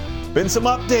Open. Been some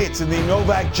updates in the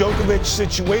Novak Djokovic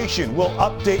situation. We'll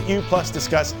update you, plus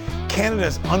discuss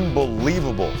Canada's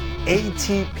unbelievable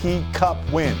ATP Cup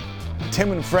win.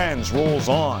 Tim and Friends rolls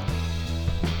on.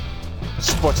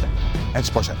 Sportsnet and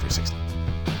Sportsnet 360.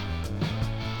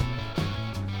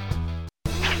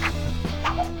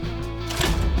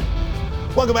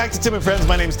 Welcome back to Tim and Friends.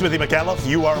 My name is Timothy McAuliffe.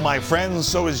 You are my friends.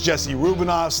 So is Jesse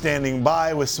Rubinoff, standing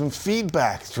by with some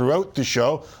feedback throughout the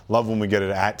show. Love when we get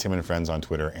it at Tim and Friends on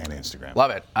Twitter and Instagram.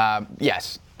 Love it.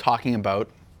 Yes, talking about,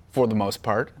 for the most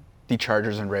part, the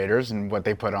Chargers and Raiders and what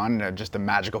they put on, just a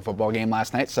magical football game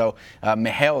last night. So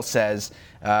Mihail says,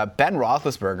 Ben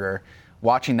Roethlisberger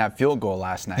watching that field goal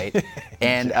last night.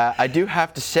 And I do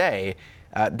have to say,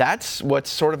 that's what's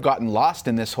sort of gotten lost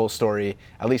in this whole story,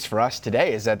 at least for us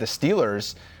today, is that the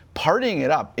Steelers partying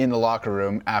it up in the locker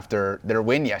room after their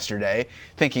win yesterday,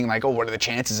 thinking like, oh, what are the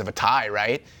chances of a tie,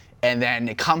 right? And then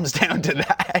it comes down to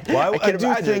that. Well,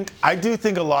 I do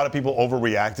think a lot of people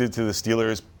overreacted to the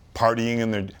Steelers partying,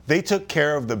 and they took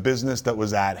care of the business that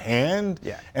was at hand,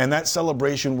 and that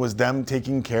celebration was them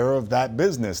taking care of that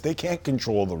business. They can't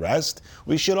control the rest.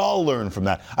 We should all learn from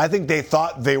that. I think they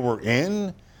thought they were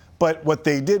in, but what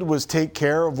they did was take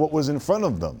care of what was in front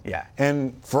of them. Yeah.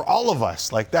 And for all of us,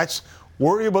 that's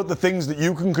worry about the things that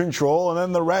you can control, and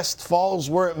then the rest falls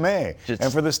where it may.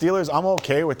 And for the Steelers, I'm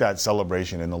okay with that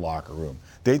celebration in the locker room.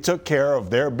 They took care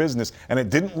of their business, and it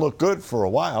didn't look good for a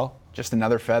while. Just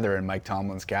another feather in Mike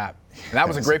Tomlin's cap. And that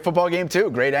was a great football game,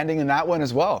 too. Great ending in that one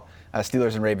as well.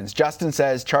 Steelers and Ravens. Justin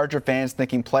says, Charger fans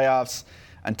thinking playoffs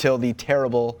until the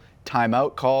terrible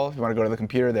timeout call. If you want to go to the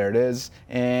computer, there it is.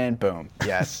 And boom.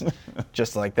 Yes.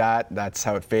 Just like that. That's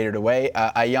how it faded away.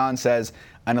 Ayan says,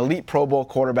 an elite Pro Bowl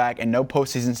quarterback and no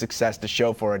postseason success to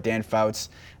show for it. Dan Fouts,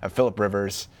 Phillip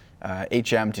Rivers,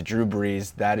 HM to Drew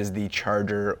Brees. That is the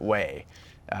Charger way.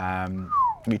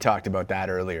 We talked about that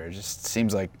earlier. It just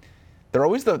seems like they're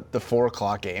always the 4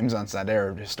 o'clock games on Sunday,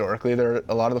 or historically they're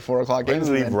a lot of the 4 o'clock games.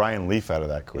 Why did leave Ryan Leaf out of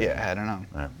that quiz? Yeah, I don't know.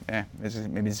 Right. Yeah,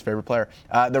 maybe he's his favorite player.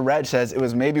 The Red says, it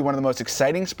was maybe one of the most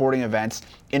exciting sporting events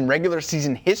in regular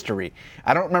season history.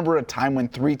 I don't remember a time when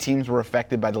 3 teams were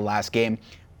affected by the last game,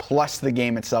 plus the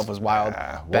game itself was wild.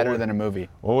 Better than a movie.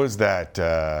 What was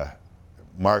that?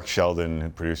 Mark Sheldon,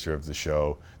 producer of the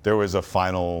show, there was a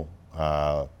final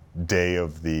day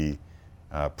of the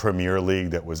Premier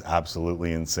League that was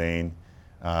absolutely insane.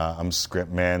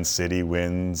 Man City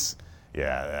wins.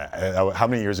 Yeah. How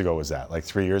many years ago was that? Like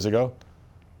 3 years ago?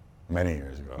 Many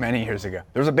years ago. Many years ago.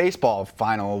 There was a baseball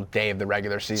final day of the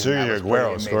regular season. Sergio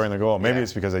Aguero scoring the goal. Maybe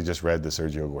it's because I just read the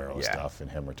Sergio Aguero stuff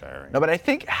and him retiring. No, but I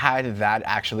think had that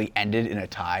actually ended in a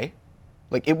tie,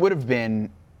 like it would have been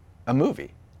a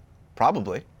movie.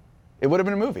 Probably. It would have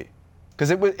been a movie. Because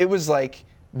it was like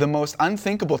the most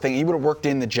unthinkable thing. He would have worked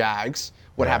in the Jags,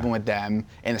 what happened with them,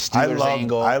 and the Steelers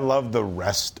angle. I love the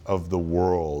rest of the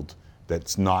world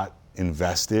that's not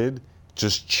invested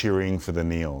just cheering for the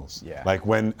Neils. Yeah. Like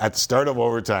when at the start of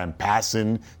overtime,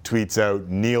 Passon tweets out,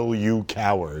 "Neil, you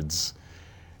cowards."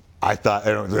 I thought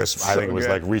I think it was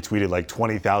like retweeted like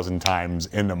 20,000 times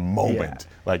in a moment,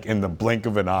 like in the blink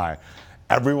of an eye.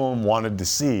 Everyone wanted to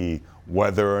see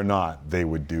whether or not they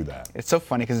would do that. It's so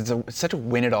funny because it's such a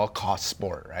win-at-all-cost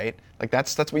sport, right? Like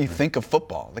that's what you think of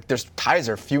football. Like there's ties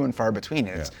are few and far between.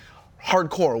 It's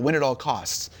hardcore, win at all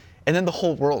costs, and then the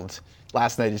whole world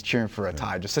last night is cheering for a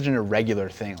tie. Just such an irregular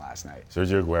thing last night.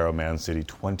 Sergio Aguero, Man City,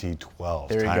 2012.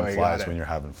 There you Time go, flies when you're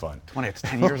having fun. It's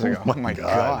 10 years ago. Oh my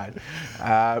God.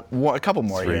 A couple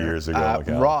more 3 here. years ago.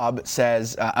 Rob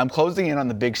says, I'm closing in on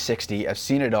the big 60. I've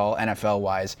seen it all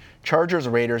NFL-wise.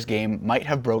 Chargers-Raiders game might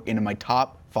have broke into my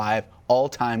top 5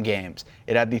 all-time games.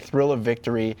 It had the thrill of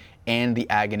victory and the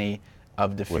agony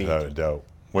of defeat. Without a doubt.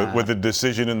 With the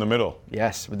decision in the middle.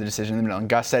 Yes, with the decision in the middle. And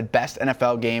Gus said, best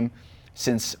NFL game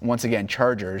since, once again,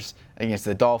 Chargers against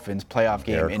the Dolphins playoff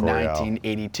game in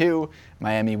 1982.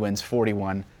 Miami wins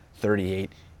 41-38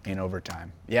 in overtime.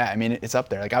 Yeah, I mean, it's up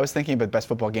there. Like, I was thinking about the best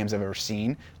football games I've ever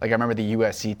seen. Like, I remember the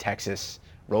USC-Texas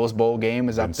Rose Bowl game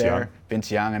was up there.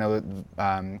 Vince Young. I know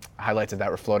that highlights of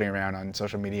that were floating around on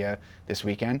social media this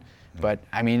weekend. But,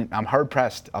 I mean, I'm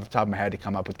hard-pressed off the top of my head to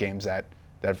come up with games that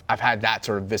I've had that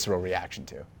sort of visceral reaction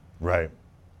to. Right.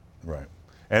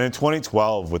 And in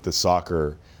 2012 with the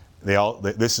soccer,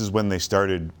 this is when they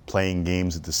started playing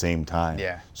games at the same time.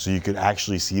 Yeah. So you could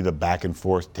actually see the back and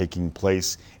forth taking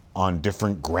place on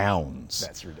different grounds.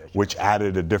 That's ridiculous. Which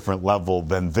added a different level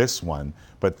than this one.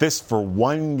 But this, for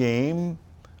one game,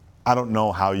 I don't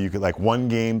know how you could, like, one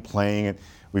game playing it.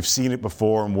 We've seen it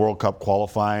before in World Cup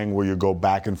qualifying where you go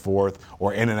back and forth,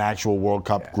 or in an actual World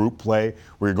Cup group play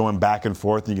where you're going back and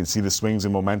forth and you can see the swings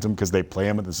in momentum because they play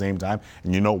them at the same time.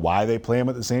 And you know why they play them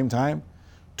at the same time?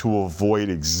 To avoid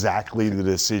exactly the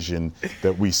decision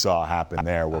that we saw happen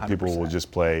there, where 100%. People will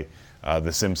just play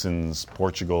The Simpsons,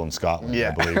 Portugal and Scotland,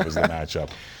 I believe was the matchup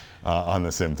on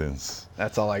The Simpsons.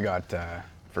 That's all I got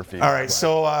for FIFA. All right,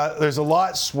 so there's a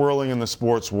lot swirling in the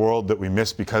sports world that we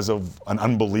missed because of an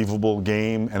unbelievable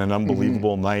game and an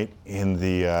unbelievable night in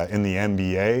the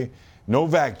NBA.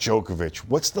 Novak Djokovic,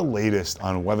 what's the latest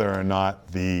on whether or not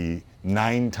the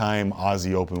 9-time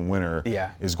Aussie Open winner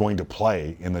is going to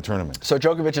play in the tournament? So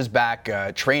Djokovic is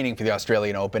back training for the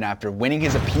Australian Open after winning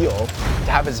his appeal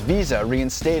to have his visa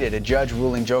reinstated. A judge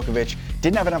ruling Djokovic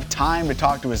didn't have enough time to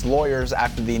talk to his lawyers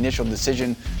after the initial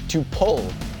decision to pull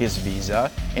his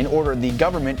visa and ordered the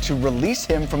government to release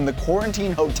him from the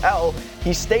quarantine hotel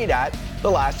he stayed at the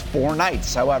last 4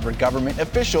 nights. However, government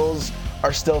officials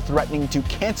are still threatening to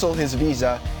cancel his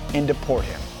visa and deport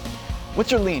him. What's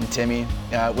your lean, Timmy?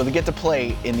 Will he get to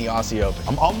play in the Aussie Open?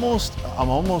 I'm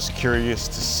almost curious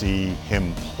to see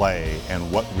him play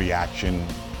and what reaction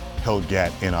he'll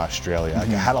get in Australia. I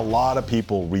had a lot of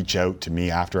people reach out to me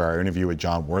after our interview with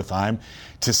John Wertheim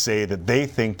to say that they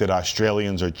think that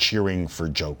Australians are cheering for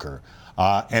Joker.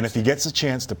 And if he gets a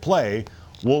chance to play,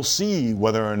 we'll see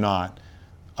whether or not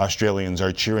Australians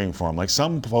are cheering for him. Like,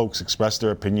 some folks expressed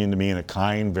their opinion to me in a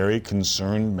kind, very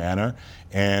concerned manner,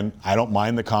 and I don't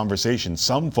mind the conversation.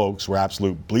 Some folks were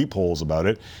absolute bleep holes about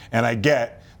it, and I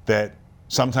get that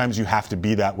sometimes you have to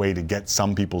be that way to get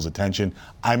some people's attention.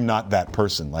 I'm not that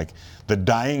person. Like, the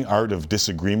dying art of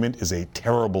disagreement is a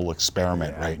terrible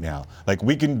experiment right now. Like,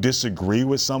 we can disagree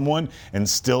with someone and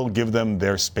still give them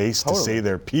their space to say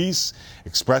their piece,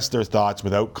 express their thoughts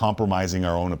without compromising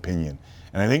our own opinion.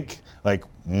 And I think, like,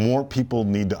 more people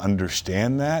need to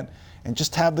understand that and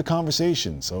just have the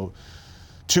conversation. So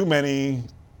too many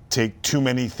take too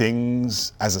many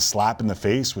things as a slap in the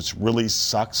face, which really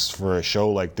sucks for a show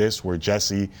like this where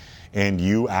Jesse and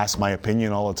you ask my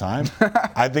opinion all the time.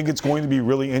 I think it's going to be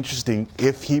really interesting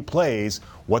if he plays,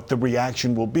 what the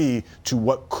reaction will be to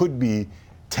what could be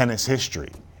tennis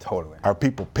history. Totally. Are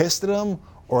people pissed at him?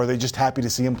 Or are they just happy to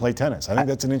see him play tennis? I think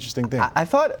that's an interesting thing. I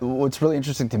thought what's really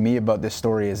interesting to me about this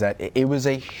story is that it was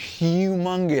a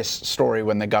humongous story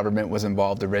when the government was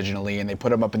involved originally, and they put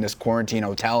him up in this quarantine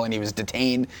hotel and he was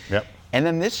detained. Yep. And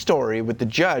then this story with the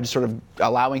judge sort of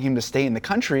allowing him to stay in the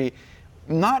country,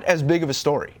 not as big of a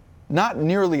story. Not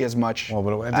nearly as much but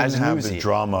it as didn't have newsy. the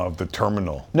drama of the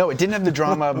terminal. No, it didn't have the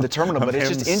drama of the terminal, but it's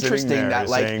just interesting that,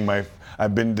 like, saying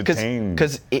I've been detained.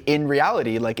 Because in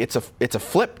reality, like, it's a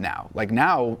flip now. Like,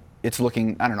 now it's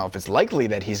looking, I don't know if it's likely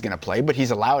that he's going to play, but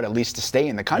he's allowed at least to stay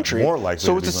in the country. More likely.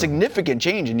 So it's a significant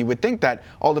change, and you would think that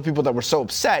all the people that were so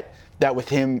upset that with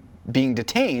him being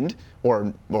detained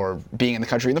or being in the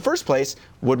country in the first place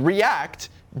would react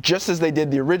just as they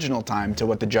did the original time to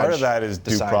what the judge decided. Part of that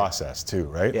is due process too,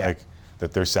 right? Yeah. Like,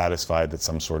 that they're satisfied that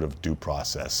some sort of due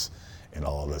process in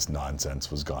all of this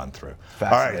nonsense was gone through.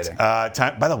 Fascinating. All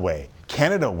right. By the way,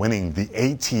 Canada winning the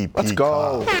ATP Let's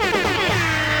go. Cup.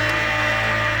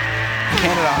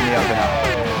 Canada on the up and up.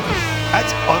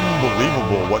 That's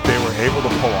unbelievable what they were able to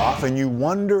pull off, and you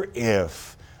wonder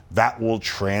if that will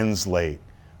translate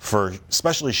for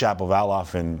especially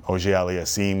Shapovalov and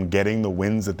Auger-Aliassime getting the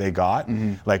wins that they got.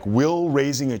 Like, will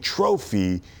raising a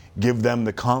trophy give them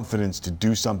the confidence to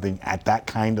do something at that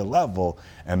kind of level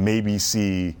and maybe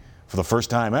see, for the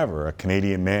first time ever, a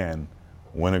Canadian man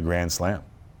win a Grand Slam?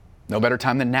 No better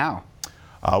time than now.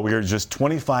 We are just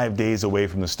 25 days away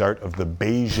from the start of the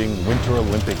Beijing Winter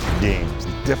Olympic Games.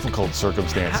 Difficult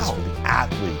circumstances for the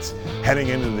athletes heading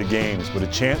into the games, but a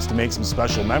chance to make some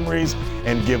special memories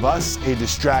and give us a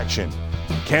distraction.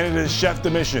 Canada's chef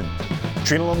de mission,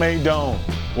 Trina LeMay Doan,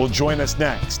 will join us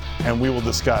next, and we will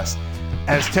discuss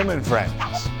as Tim and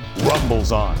Friends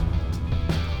rumbles on.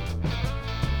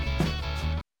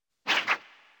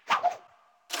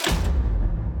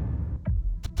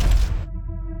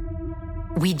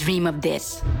 We dream of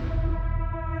this.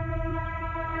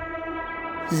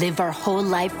 Live our whole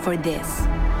life for this.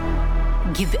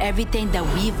 Give everything that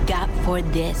we've got for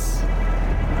this.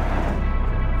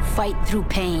 Fight through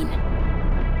pain.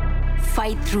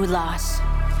 Fight through loss.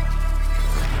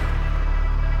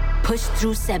 Push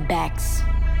through setbacks.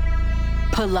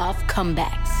 Pull off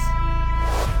comebacks.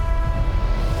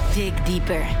 Dig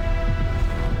deeper.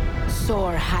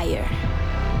 soar higher.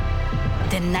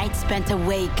 The nights spent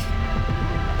awake,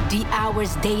 the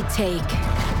hours they take.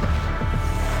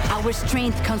 Our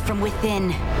strength comes from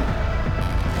within.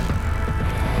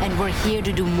 And we're here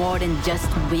to do more than just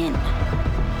win.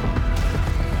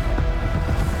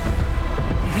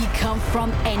 We come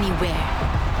from anywhere,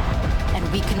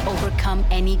 and we can overcome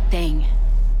anything.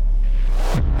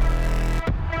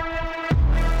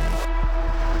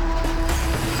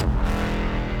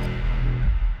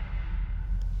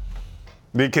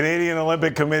 The Canadian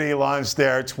Olympic Committee launched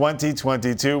their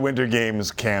 2022 Winter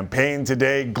Games campaign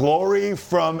today, Glory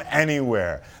from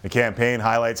Anywhere. The campaign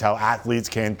highlights how athletes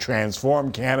can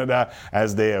transform Canada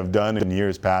as they have done in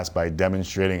years past by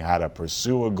demonstrating how to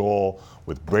pursue a goal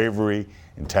with bravery,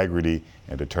 integrity,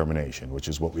 and determination, which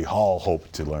is what we all hope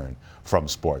to learn from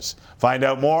sports. Find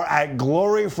out more at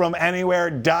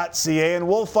gloryfromanywhere.ca, and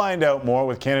we'll find out more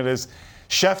with Canada's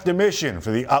chef de mission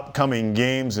for the upcoming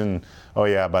games. And oh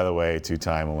yeah, by the way,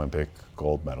 two-time Olympic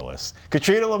gold medalist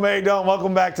Katrina LeMay-Doan.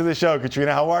 Welcome back to the show.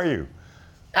 Katrina, how are you?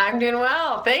 I'm doing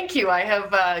well, thank you. I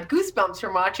have goosebumps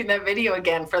from watching that video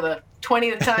again for the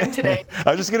 20th time today.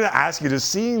 I was just going to ask you, does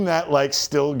seeing that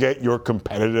still get your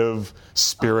competitive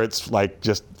spirits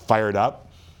just fired up?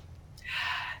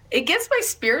 It gets my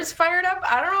spirits fired up.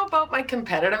 I don't know about my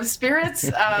competitive spirits.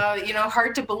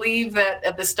 Hard to believe that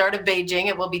at the start of Beijing,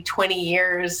 it will be 20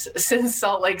 years since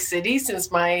Salt Lake City,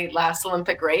 since my last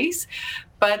Olympic race.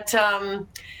 But, I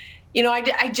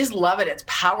just love it. It's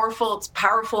powerful. It's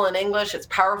powerful in English. It's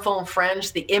powerful in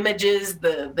French. The images,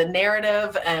 the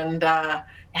narrative, and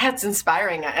it's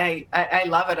inspiring. I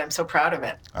love it. I'm so proud of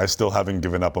it. I still haven't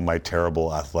given up on my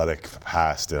terrible athletic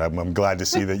past. And I'm glad to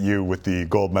see that you, with the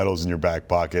gold medals in your back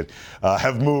pocket,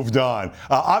 have moved on.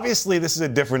 Obviously, this is a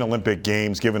different Olympic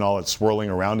Games, given all that's swirling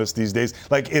around us these days.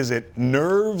 Is it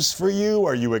nerves for you?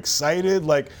 Are you excited?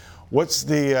 What's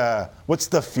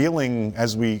the feeling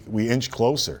as we inch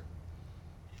closer?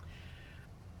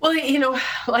 Well,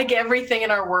 like everything in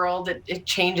our world, it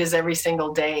changes every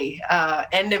single day.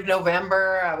 End of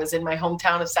November, I was in my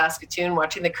hometown of Saskatoon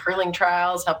watching the curling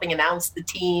trials, helping announce the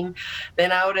team,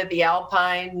 then out at the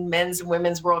Alpine Men's and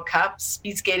Women's World Cup,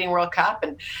 Speed Skating World Cup.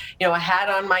 And, I had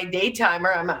on my day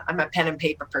timer, I'm a pen and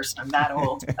paper person, I'm that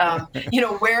old,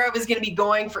 where I was going to be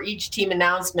going for each team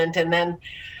announcement. And then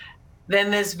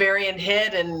this variant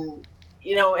hit and,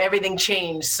 everything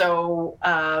changed. So,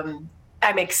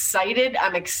 I'm excited.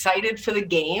 I'm excited for the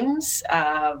games.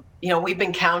 We've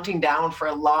been counting down for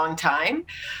a long time.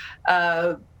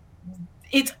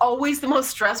 It's always the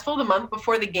most stressful the month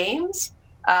before the games.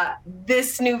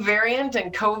 This new variant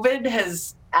and COVID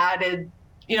has added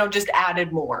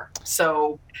more.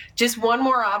 So just one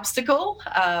more obstacle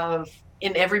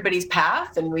in everybody's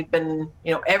path. And we've been,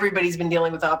 everybody's been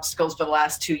dealing with obstacles for the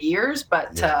last 2 years,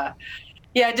 but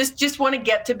just want to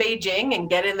get to Beijing and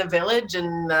get in the village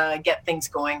and get things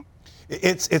going.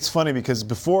 It's funny because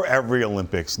before every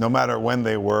Olympics, no matter when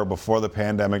they were, before the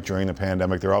pandemic, during the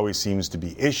pandemic, there always seems to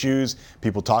be issues.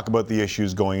 People talk about the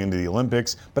issues going into the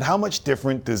Olympics, but how much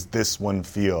different does this one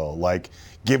feel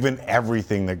given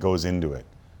everything that goes into it?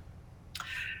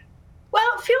 Well,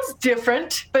 it feels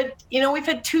different, but, we've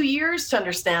had 2 years to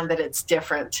understand that it's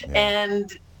different. Yeah.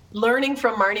 And learning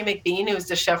from Marty McBean, who was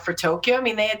the chef for Tokyo,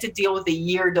 they had to deal with a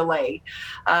year delay.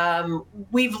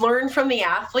 We've learned from the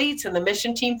athletes and the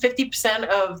mission team. 50%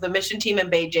 of the mission team in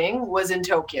Beijing was in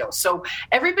Tokyo. So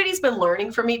everybody's been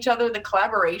learning from each other. The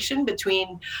collaboration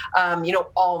between,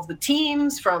 all of the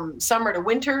teams from summer to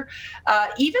winter,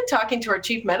 even talking to our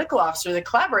chief medical officer, the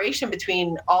collaboration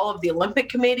between all of the Olympic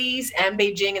committees and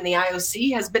Beijing and the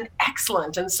IOC has been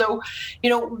excellent. And so,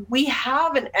 we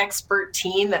have an expert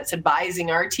team that's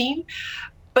advising our team.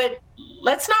 But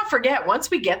let's not forget,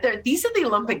 once we get there, these are the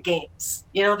Olympic Games.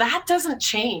 That doesn't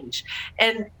change.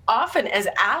 And often as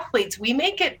athletes, we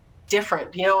make it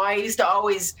different. I used to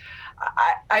always,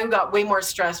 I got way more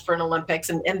stress for an Olympics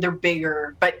and they're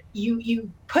bigger, but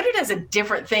you put it as a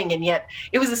different thing. And yet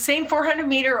it was the same 400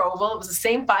 meter oval. It was the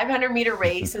same 500 meter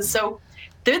race. And so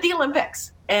they're the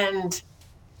Olympics. And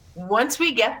once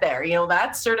we get there,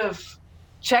 that's sort of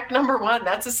check number one.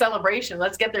 That's a celebration.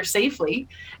 Let's get there safely.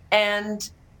 And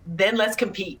then let's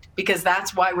compete, because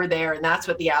that's why we're there. And that's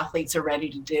what the athletes are ready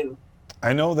to do.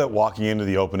 I know that walking into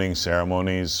the opening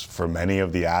ceremonies for many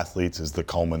of the athletes is the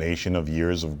culmination of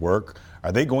years of work.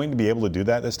 Are they going to be able to do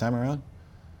that this time around?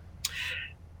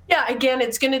 Yeah, again,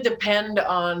 it's going to depend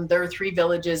on their 3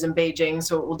 villages in Beijing,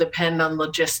 so it will depend on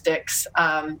logistics.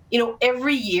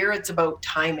 Every year it's about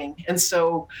timing. And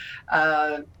so,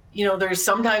 there's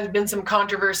sometimes been some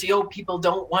controversy. People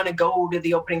don't want to go to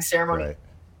the opening ceremony. Right.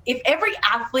 if every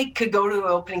athlete could go to an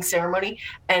opening ceremony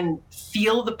and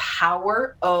feel the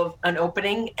power of an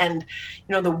opening and,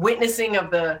 the witnessing of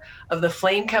the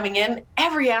flame coming in,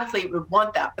 every athlete would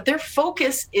want that. But their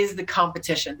focus is the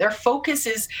competition. Their focus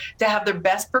is to have their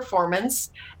best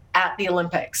performance at the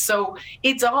Olympics. So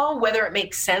it's all whether it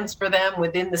makes sense for them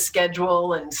within the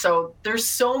schedule. And so there's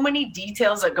so many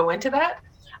details that go into that.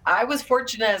 I was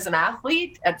fortunate as an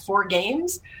athlete at 4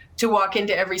 games to walk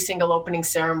into every single opening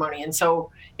ceremony. And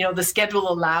so, the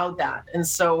schedule allowed that. And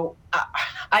so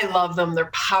I love them. They're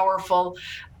powerful.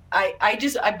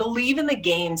 I believe in the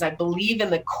games. I believe in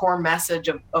the core message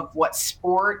of what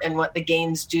sport and what the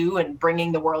games do and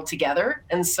bringing the world together.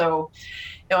 And so,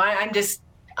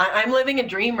 I'm living a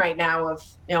dream right now of,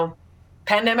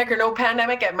 pandemic or no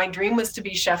pandemic. My dream was to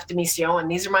be chef de mission, and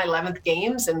these are my 11th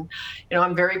games. And,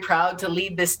 I'm very proud to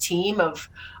lead this team of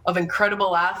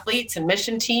incredible athletes and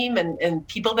mission team and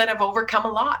people that have overcome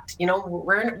a lot.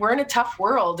 We're in a tough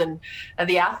world, and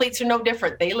the athletes are no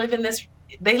different. They live in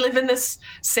this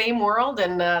same world,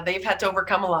 and they've had to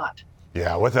overcome a lot.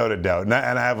 Yeah, without a doubt. And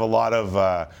I have a lot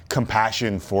of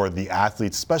compassion for the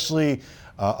athletes, especially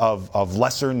of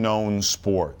lesser known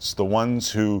sports, the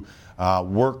ones who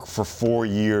work for 4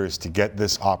 years to get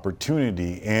this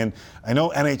opportunity. And I know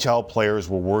NHL players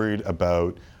were worried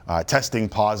about testing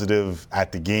positive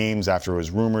at the games after it was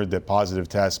rumored that positive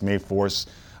tests may force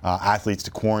athletes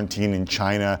to quarantine in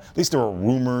China. At least there were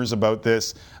rumors about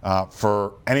this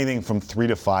for anything from 3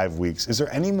 to 5 weeks. Is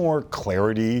there any more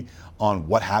clarity on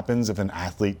what happens if an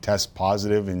athlete tests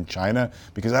positive in China?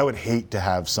 Because I would hate to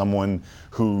have someone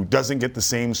who doesn't get the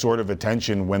same sort of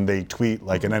attention when they tweet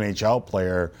like an NHL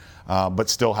player, but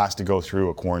still has to go through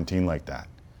a quarantine like that.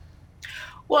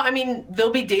 Well,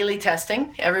 there'll be daily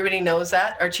testing. Everybody knows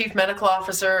that. Our chief medical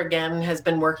officer, again, has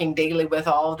been working daily with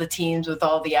all of the teams, with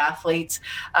all the athletes,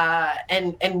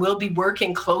 and we'll be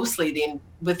working closely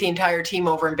with the entire team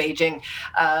over in Beijing.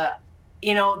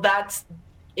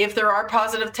 If there are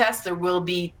positive tests, there will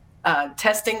be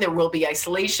testing, there will be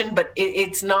isolation, but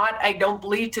it's not, I don't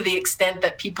believe, to the extent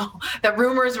that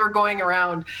rumors were going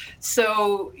around.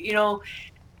 So,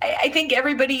 I think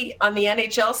everybody on the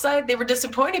NHL side, they were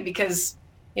disappointed because,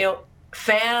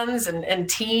 fans and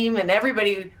team and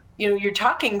everybody, you're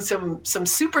talking some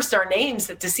superstar names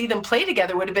that to see them play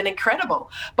together would have been incredible.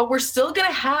 But we're still going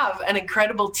to have an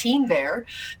incredible team there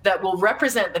that will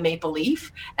represent the Maple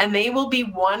Leaf, and they will be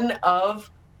one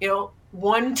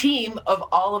team of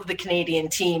all of the Canadian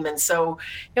team. And so,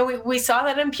 we saw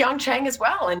that in Pyeongchang as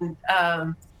well. And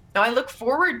I look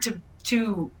forward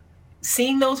to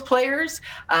seeing those players.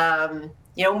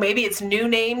 Maybe it's new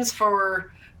names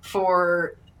for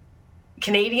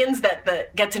Canadians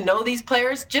that get to know these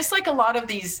players, just like a lot of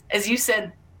these, as you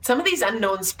said, some of these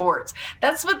unknown sports.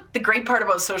 That's what the great part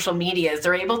about social media is.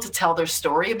 They're able to tell their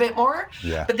story a bit more.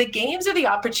 Yeah. But the games are the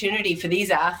opportunity for these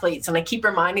athletes, and I keep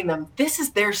reminding them, this is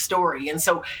their story. And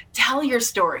so tell your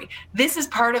story. This is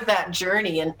part of that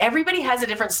journey, and everybody has a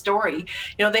different story.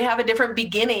 They have a different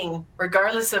beginning,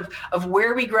 regardless of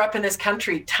where we grew up in this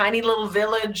country. Tiny little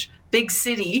village, big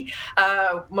city.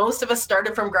 Most of us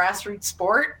started from grassroots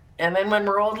sport, and then when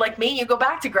we're old like me, you go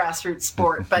back to grassroots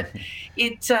sport. But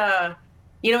it's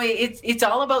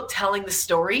all about telling the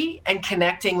story and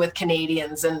connecting with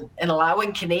Canadians and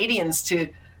allowing Canadians to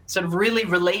sort of really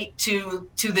relate to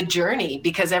the journey,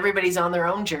 because everybody's on their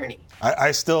own journey.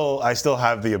 I still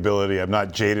have the ability, I'm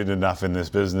not jaded enough in this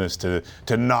business to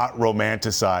not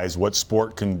romanticize what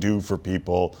sport can do for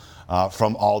people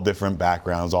from all different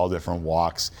backgrounds, all different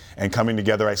walks, and coming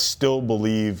together. I still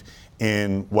believe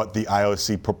in what the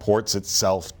IOC purports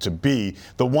itself to be.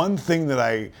 The one thing that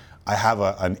I have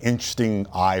an interesting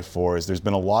eye for is there's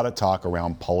been a lot of talk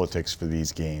around politics for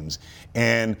these games.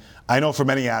 And I know for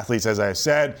many athletes, as I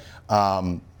said,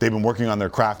 they've been working on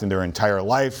their craft in their entire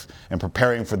life and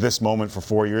preparing for this moment for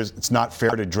 4 years. It's not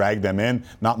fair to drag them in,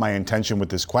 not my intention with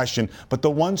this question, but the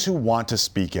ones who want to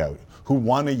speak out, who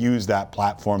want to use that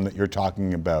platform that you're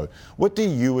talking about, what do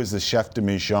you as the chef de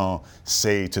mission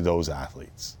say to those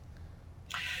athletes?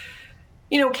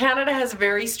 Canada has a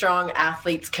very strong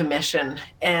athletes commission,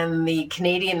 and the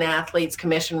Canadian Athletes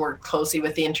Commission worked closely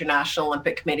with the International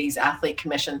Olympic Committee's Athlete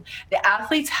Commission. The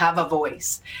athletes have a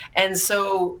voice. And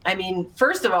so,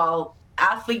 first of all,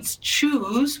 athletes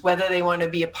choose whether they want to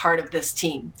be a part of this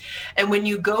team. And when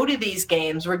you go to these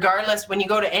games, when you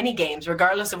go to any games,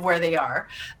 regardless of where they are,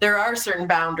 there are certain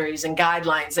boundaries and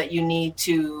guidelines that you need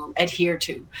to adhere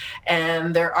to.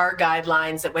 And there are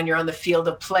guidelines that when you're on the field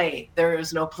of play, there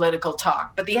is no political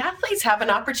talk. But the athletes have an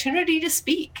opportunity to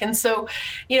speak. And so,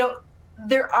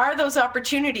 there are those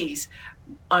opportunities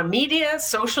on media,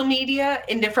 social media,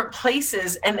 in different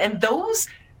places. And those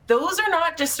those are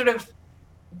not just sort of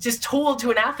just told to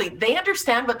an athlete. They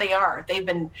understand what they are. They've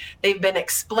been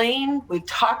explained. We've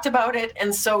talked about it.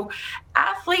 And so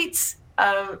athletes,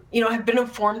 have been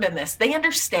informed in this. They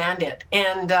understand it.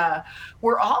 And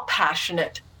we're all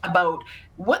passionate about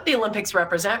what the Olympics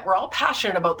represent. We're all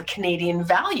passionate about the Canadian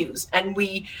values. And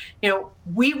we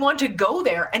want to go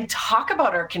there and talk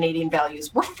about our Canadian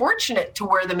values. We're fortunate to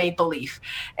wear the maple leaf.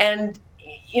 And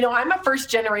I'm a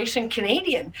first-generation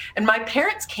Canadian, and my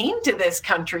parents came to this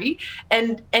country,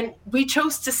 and we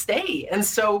chose to stay. And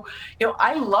so,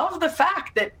 I love the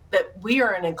fact that we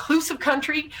are an inclusive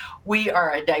country, we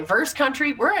are a diverse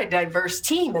country, we're a diverse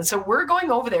team, and so we're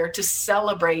going over there to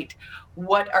celebrate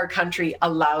what our country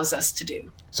allows us to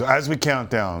do. So as we count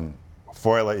down,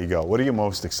 before I let you go, what are you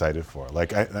most excited for?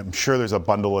 Like, I'm sure there's a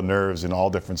bundle of nerves in all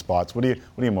different spots. What are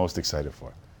you most excited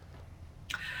for?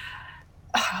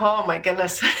 Oh my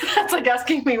goodness. That's like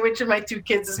asking me which of my two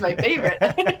kids is my favorite.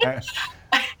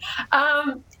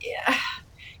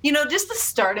 Just the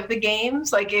start of the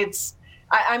games. Like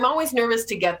I'm always nervous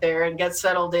to get there and get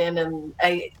settled in. And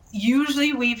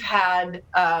usually we've gone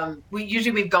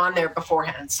there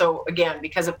beforehand. So again,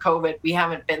 because of COVID, we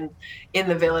haven't been in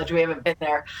the village. We haven't been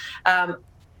there.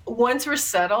 Once we're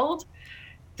settled,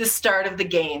 the start of the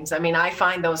games, I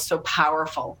find those so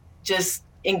powerful. Just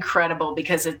incredible,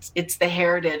 because it's the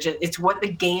heritage, it's what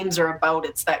the games are about,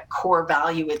 it's that core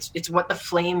value, it's what the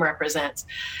flame represents.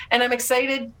 And I'm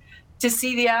excited to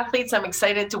see the athletes. I'm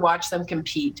excited to watch them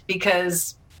compete,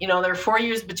 because there are 4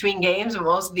 years between games, and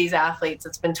most of these athletes,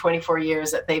 it's been 24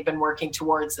 years that they've been working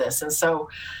towards this. And so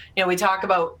we talk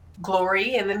about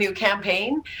glory in the new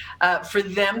campaign. For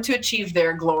them to achieve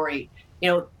their glory,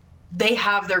 they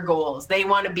have their goals. They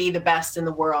want to be the best in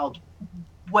the world.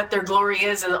 What their glory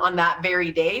is on that very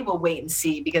day, we'll wait and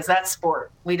see, because that's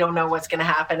sport. We don't know what's going to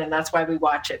happen, and that's why we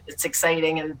watch it. It's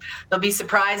exciting, and there'll be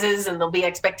surprises, and there'll be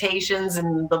expectations,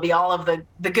 and there'll be all of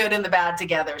the good and the bad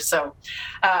together. So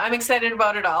I'm excited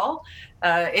about it all.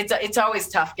 It's always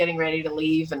tough getting ready to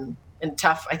leave, and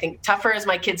tough. I think tougher as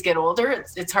my kids get older.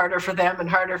 It's harder for them and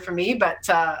harder for me, but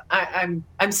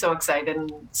I'm so excited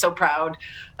and so proud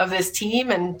of this team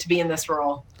and to be in this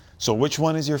role. So which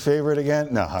one is your favorite again?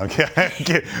 No, okay.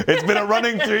 It's been a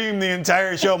running theme the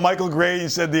entire show. Michael Gray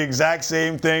said the exact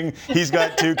same thing. He's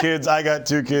got 2 kids. I got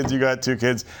 2 kids. You got 2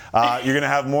 kids. You're going to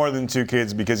have more than 2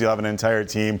 kids, because you'll have an entire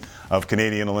team of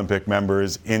Canadian Olympic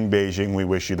members in Beijing. We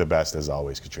wish you the best, as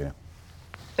always, Katrina.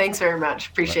 Thanks very much.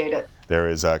 Appreciate it. There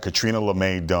is Katrina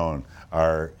LeMay-Doan,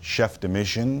 our chef de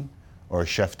mission or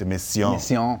chef de mission.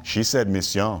 Mission. She said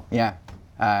mission. Yeah.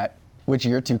 Which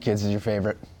of your 2 kids is your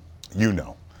favorite? You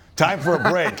know. Time for a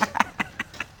break.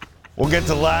 We'll get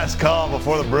to last call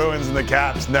before the Bruins and the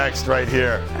Caps next, right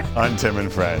here on Tim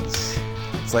and Friends.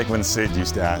 It's like when Sid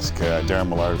used to ask Darren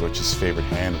Millard what's his favorite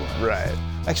hand was. Right.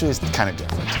 Actually, it's kind of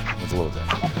different. It's a little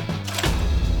different.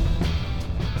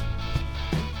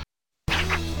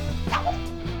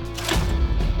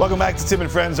 Welcome back to Tim and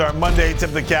Friends. Our Monday Tip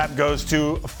of the Cap goes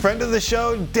to a friend of the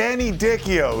show, Danny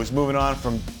Dichio, who's moving on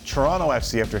from Toronto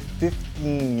FC after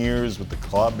 15 years with the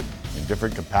club. In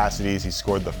different capacities, he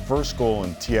scored the first goal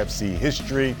in TFC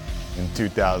history in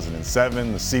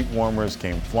 2007. The seat warmers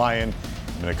came flying.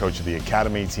 He's been a coach of the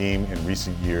academy team in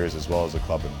recent years, as well as a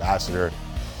club ambassador.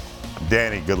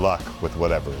 Danny, good luck with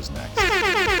whatever is next.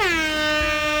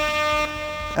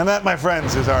 And that, my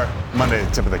friends, is our Monday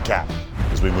Tip of the Cap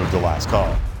as we move to last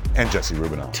call. And Jesse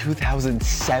Rubinoff.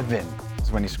 2007 is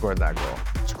when he scored that goal.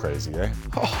 It's crazy, eh?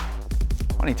 Oh,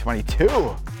 2022.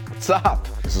 What's up?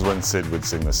 This is when Sid would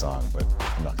sing the song, but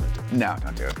I'm not going to do it. No,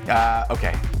 don't do it.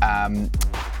 Okay.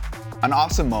 An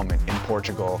awesome moment in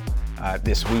Portugal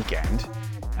this weekend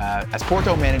as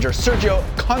Porto manager Sergio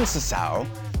Conceição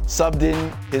subbed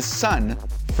in his son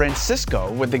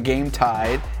Francisco with the game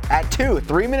tied at 2.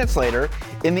 3 minutes later,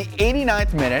 in the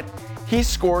 89th minute, he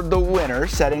scored the winner,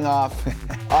 setting off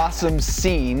awesome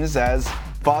scenes as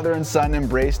father and son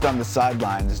embraced on the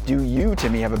sidelines. Do you,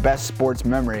 Timmy, have a best sports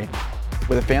memory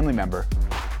with a family member?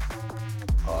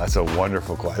 Oh, that's a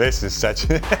wonderful question. This is such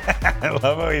I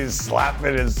love how he's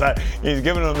slapping his son. He's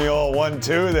giving him the old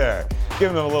 1-2 there.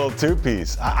 Giving him a little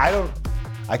 2-piece.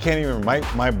 I can't even,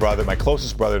 my brother, my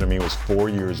closest brother to me was 4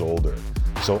 years older.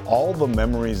 So all the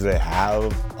memories they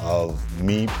have of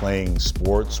me playing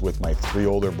sports with my 3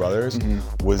 older brothers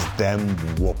was them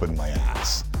whooping my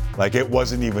ass. Like, it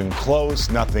wasn't even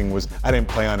close. I didn't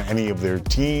play on any of their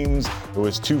teams. It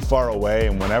was too far away.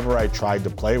 And whenever I tried to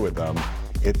play with them,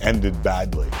 it ended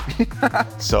badly.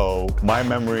 So my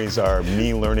memories are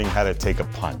me learning how to take a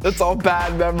punch. That's all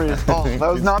bad memories. Oh,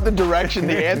 that was not the direction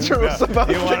the answer was supposed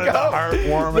to go. You wanted the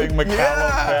heartwarming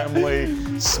McCallum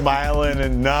family smiling,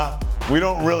 and we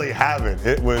don't really have it.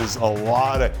 It was a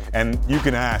lot of, and you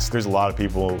can ask, there's a lot of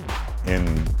people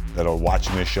that are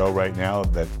watching this show right now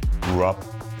that grew up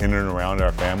in and around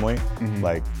our family. Mm-hmm.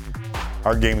 Like,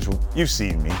 our games, you've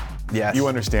seen me. Yes. You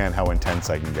understand how intense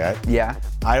I can get. Yeah.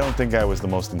 I don't think I was the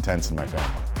most intense in my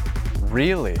family.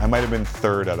 Really? I might have been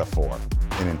 3rd out of 4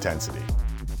 in intensity.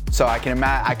 So I can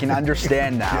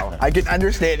understand now. Yeah. I can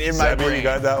understand in my brain. You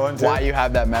got that one too? Why you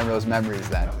have those memories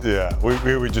then. Yeah,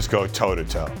 we would just go toe to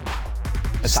toe.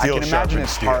 I can imagine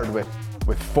it's hard with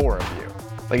 4 of you.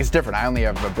 Like, it's different. I only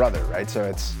have a brother, right? So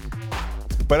it's.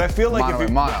 But I feel like mono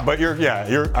and mono. But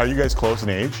are you guys close in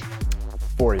age?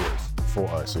 4 years.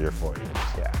 So you're 4 years.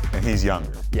 Yeah. And he's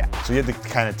younger. Yeah. So you had to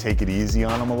kind of take it easy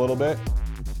on him a little bit?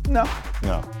 No.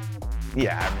 No.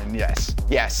 Yeah, I mean, yes.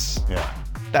 Yes. Yeah.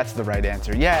 That's the right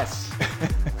answer. Yes.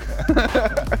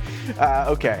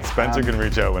 Okay. Spencer can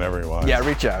reach out whenever he wants. Yeah,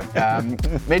 reach out.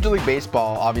 Major League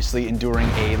Baseball obviously enduring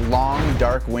a long,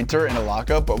 dark winter in a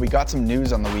lockout, but we got some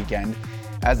news on the weekend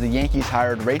as the Yankees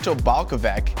hired Rachel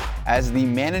Balkovec as the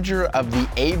manager of the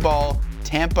A-Ball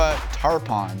Tampa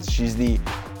Tarpons. She's the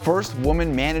first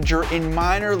woman manager in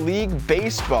minor league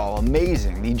baseball.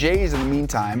 Amazing. The Jays, in the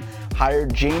meantime,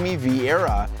 hired Jamie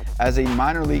Vieira as a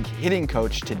minor league hitting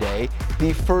coach today,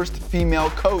 the first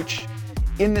female coach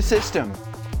in the system.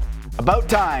 About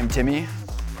time, Timmy.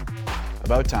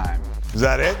 About time. Is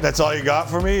that it? That's all you got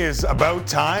for me? Is about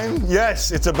time? Yes,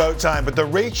 it's about time. But the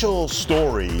Rachel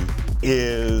story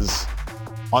is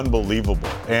unbelievable.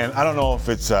 And I don't know if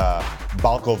it's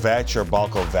Balkovec or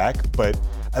Balkovec, but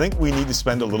I think we need to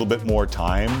spend a little bit more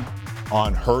time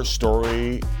on her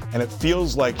story. And it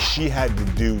feels like she had to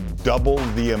do double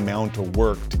the amount of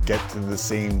work to get to the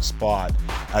same spot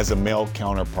as a male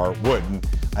counterpart would. And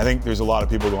I think there's a lot of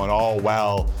people going, oh,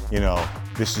 well,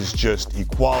 this is just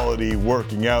equality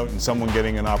working out and someone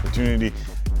getting an opportunity.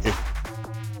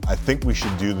 I think we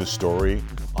should do the story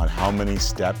on how many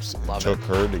steps it took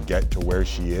her to get to where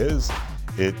she is.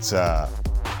 It's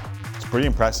pretty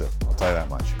impressive, I'll tell you that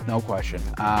much. No question.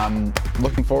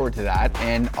 Looking forward to that,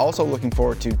 and also looking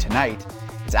forward to tonight.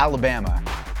 It's Alabama.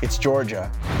 It's Georgia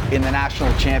in the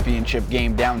national championship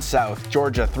game down south.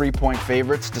 Georgia 3-point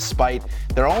favorites despite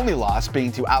their only loss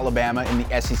being to Alabama in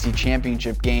the SEC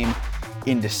championship game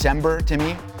in December.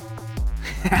 Timmy,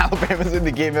 Alabama's in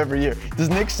the game every year. Does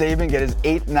Nick Saban get his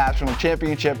 8th national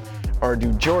championship, or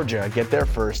do Georgia get their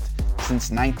first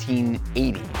since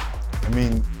 1980? I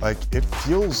mean, it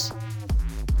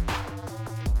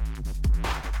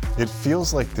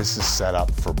feels like this is set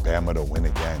up for Bama to win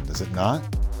again, does it not?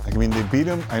 They beat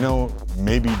them. I know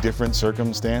maybe different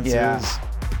circumstances. Yeah.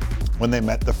 When they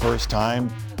met the first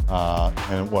time,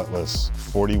 and what was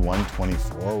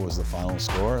 41-24 was the final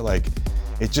score.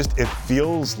 It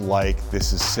feels like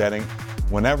this is setting.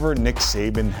 Whenever Nick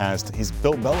Saban he's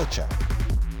Bill Belichick,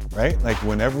 right?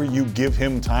 Whenever you give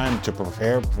him time to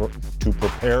prepare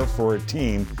for a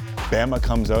team, Bama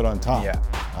comes out on top.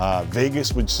 Yeah.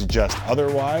 Vegas would suggest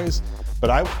otherwise, but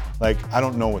I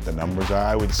don't know what the numbers are.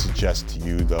 I would suggest to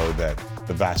you, though, that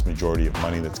the vast majority of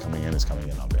money that's coming in is coming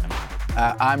in on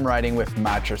Bama. I'm riding with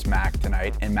Mattress Mac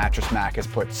tonight, and Mattress Mac has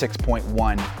put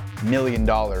 $6.1 million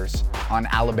on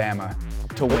Alabama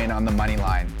to win on the money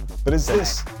line. But is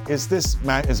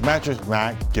Mattress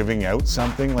Mac giving out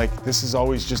something? This is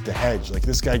always just a hedge.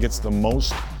 This guy gets the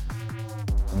most.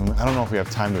 I don't know if we have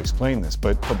time to explain this,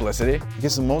 but publicity? He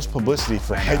gets the most publicity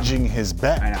for hedging his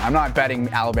bet. I know. I'm not betting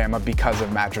Alabama because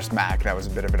of Mattress Mac. That was a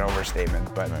bit of an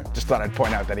overstatement, but Just thought I'd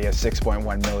point out that he has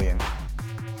 $6.1 million.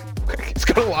 He's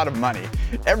got a lot of money.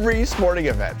 Every sporting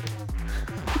event.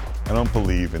 I don't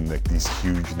believe in these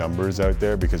huge numbers out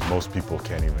there because most people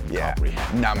can't even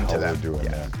comprehend numb to them. They're doing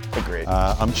that. Agreed.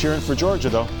 I'm cheering for Georgia,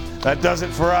 though. That does it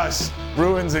for us.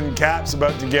 Bruins and Caps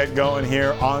about to get going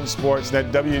here on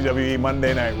Sportsnet. WWE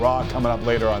Monday Night Raw coming up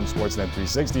later on Sportsnet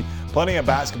 360. Plenty of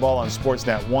basketball on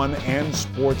Sportsnet 1 and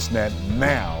Sportsnet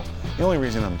Now. The only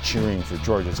reason I'm cheering for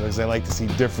Georgia is because I like to see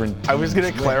different teams I was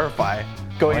going to clarify.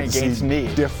 Going against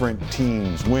me. Different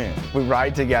teams win. We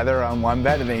ride together on one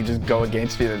bet and then you just go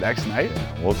against me the next night.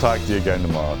 Yeah, we'll talk to you again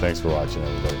tomorrow. Thanks for watching,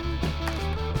 everybody.